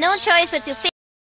 You have no choice but to